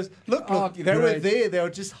 So he goes, look, Oh, they were great. there, they were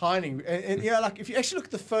just hiding. And yeah, like if you actually look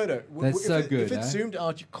at the photo, That's so good, if it's eh? zoomed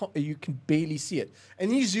out, you can barely see it.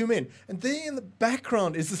 And then you zoom in, and there in the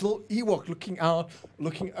background is this little Ewok looking out,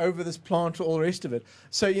 looking over this plant or all the rest of it.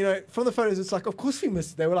 So, from the photos, it's like, of course we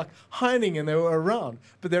missed it. They were like hiding and they were around,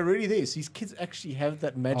 but they're really there. So these kids actually have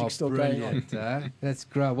that magic still going on. Brilliant. That's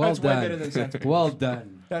great. Well That's way done. better than Santa Claus. Well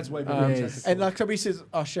done. That's way better than Yes. Santa And Claus. like somebody says,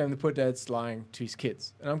 "Oh, shame the poor dad's lying to his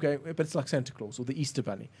kids," and I'm going, "But it's like Santa Claus or the Easter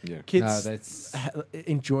Bunny. Yeah. Kids No, that's.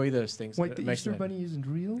 enjoy those things." Wait, It the makes Easter them happy. Bunny isn't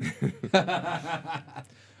real?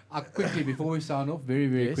 Quickly, before we sign off,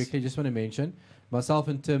 very Yes. quickly, just want to mention myself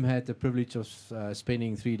and Tim had the privilege of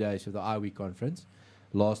spending 3 days with the iWeek conference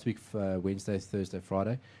last week, Wednesday, Thursday,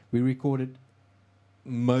 Friday. We recorded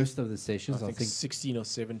most of the sessions. I think 16 or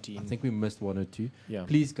 17. I think we missed one or two. Yeah.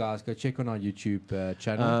 Please, guys, go check on our YouTube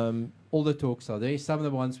channel. All the talks are there. Some of the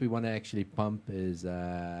ones we want to actually pump is.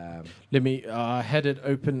 Let me. I had it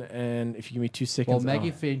open, and if you give me 2 seconds. Well,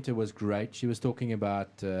 Maggie Fenter was great. She was talking about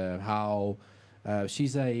how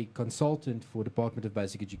she's a consultant for Department of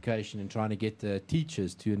Basic Education and trying to get the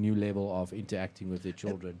teachers to a new level of interacting with their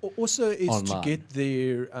children. Also, is online. to get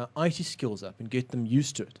their IT skills up and get them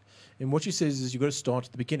used to it. And what she says is you've got to start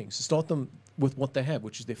at the beginning. So start them with what they have,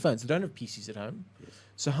 which is their phones. They don't have PCs at home. Yes.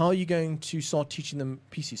 So how are you going to start teaching them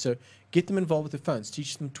PC? So get them involved with their phones.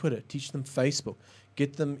 Teach them Twitter. Teach them Facebook.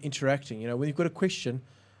 Get them interacting. When you've got a question,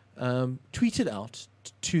 tweet it out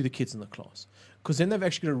to the kids in the class. Because then they've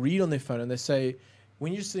actually got to read on their phone, and they say,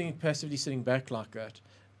 when you're passively sitting back like that,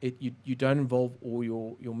 you don't involve all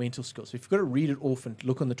your mental skills. So if you've got to read it off and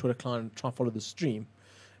look on the Twitter client and try and follow the stream,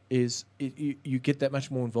 you get that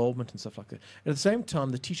much more involvement and stuff like that. And at the same time,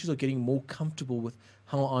 the teachers are getting more comfortable with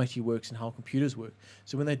how IT works and how computers work.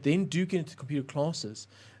 So when they then do get into computer classes,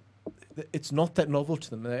 it's not that novel to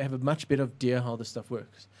them. They have a much better idea how this stuff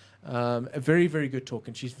works. A very, very good talk,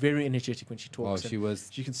 and she's very energetic when she Oh, talks. she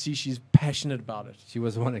was. You can see she's passionate about it. She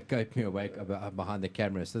was the one that kept me awake behind the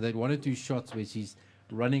camera. So they wanted to do shots where she's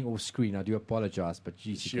running off screen. I do apologize, but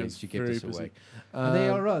she was kept very us busy. awake. And they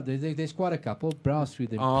are right. There's quite a couple. Browse through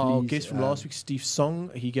them, Our please. guest from last week, Steve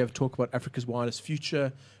Song, he gave a talk about Africa's wireless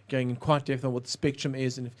future, going in quite depth on what the spectrum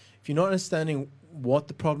is. And if you're not understanding what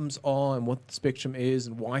the problems are and what the spectrum is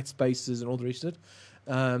and white spaces and all the rest of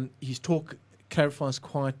it, his talk clarifies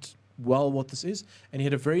quite well what this is. And he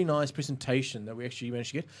had a very nice presentation that we actually managed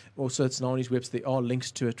to get. Also, it's now on his website. There are links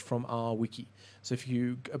to it from our wiki. So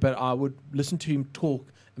but I would listen to him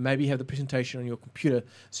talk and maybe have the presentation on your computer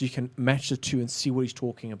so you can match the two and see what he's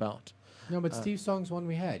talking about. No, but Steve Song's one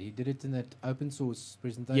we had. He did it in that open source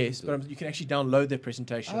presentation. Yes, but you can actually download their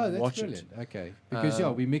presentation Oh, and that's watch brilliant. it. Okay. Because,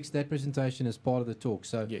 we mixed that presentation as part of the talk.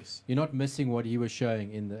 So Yes. you're not missing what he was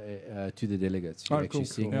showing in the to the delegates. You're actually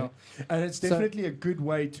seeing Yeah. it. And it's definitely a good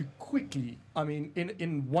way to quickly, I mean,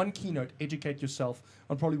 in one keynote, educate yourself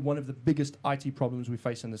on probably one of the biggest IT problems we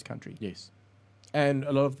face in this country. Yes. And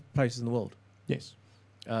a lot of places in the world. Yes.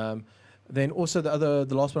 Then also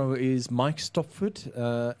the last one is Mike Stopford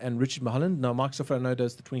and Richard Mulholland. Now Mike Stopford I know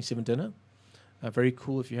does the 27 dinner. Very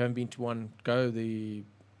cool. If you haven't been to one, go. There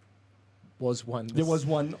was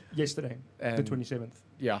one yesterday, the 27th.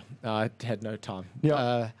 Yeah, I had no time.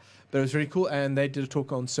 Yeah. But it was very cool, and they did a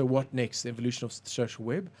talk on So What Next, the evolution of the social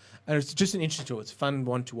web. And it's just an interesting talk. It's a fun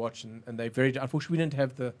one to watch, and they very... Unfortunately, we didn't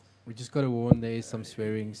have the... We just got to warn there's some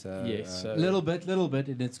swearing. So Yes, a little bit,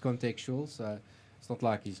 and it's contextual. So it's not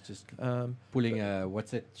like he's just pulling a...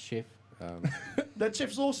 What's that, chef? That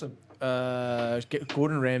chef's awesome.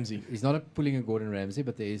 Gordon Ramsay. He's not pulling a Gordon Ramsay,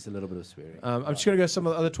 but there is a little bit of swearing. I'm just going to go some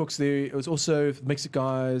of the other talks there. It was also Mixer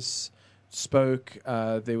Guys spoke.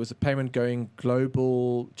 There was a payment going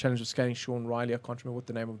global challenge of scaling. Sean Riley, I can't remember what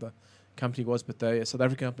the name of the company was, but they're a South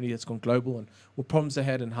African company that's gone global and what problems they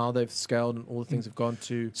had and how they've scaled and all the things they've gone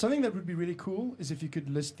to. Something that would be really cool is if you could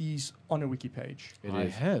list these on a wiki page. I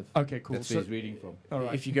have. Okay, cool. That's where he's reading from. All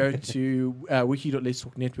right. If you go to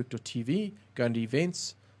wiki.letstalknetwork.tv, go into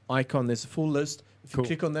events, icon, there's a full list. If Cool. you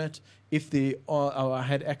click on that, if there are, I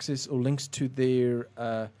had access or links to their,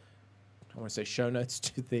 I want to say show notes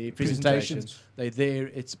to their presentations. They're there.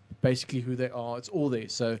 It's basically who they are. It's all there.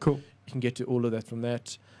 So Cool. you can get to all of that from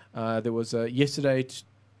that. There was yesterday,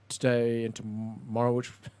 today, and tomorrow,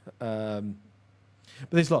 which, but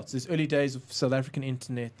there's lots. There's early days of South African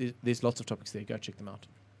internet. There's lots of topics there. Go check them out.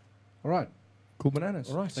 All right. Cool bananas.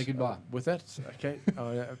 All right. Say goodbye. With that, okay.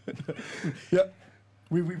 Yeah.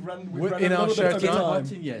 We've run in a our little show bit over tonight,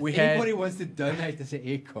 time. We Anybody wants to donate us an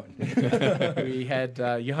aircon. we had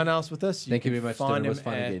Johan Els with us. Thank you can very much, Find Dylan. It was him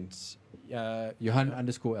fun at, again.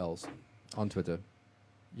 Johan_Els on Twitter.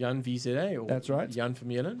 Jan VZA or That's right. Jan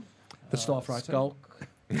Vermeulen. The staff writer. Schalk.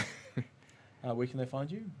 Where can they find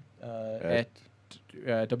you? At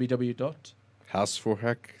www.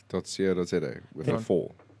 House4hack.co.za with a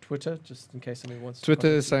 4. Twitter, just in case somebody wants to Twitter,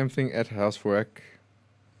 contact same thing, at House4hack. you.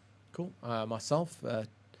 Cool. Myself,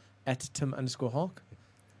 at Tim_Haak.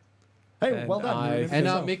 Hey, And well done. I- You remember And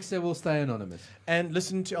our yourself. mixer will stay anonymous. And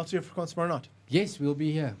listen to Altech Afrikaans tomorrow night. Yes, we'll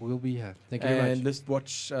be here. Thank you very And much. let's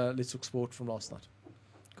watch Let's Talk Sport from last night.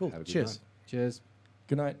 Cool. Have a good Cheers. Cheers.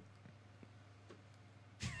 Good night.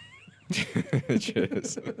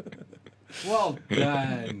 Cheers. Well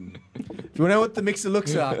done. If you want to know what the mixer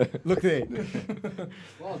looks like, look there.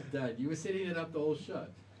 Well done. You were setting it up the whole show.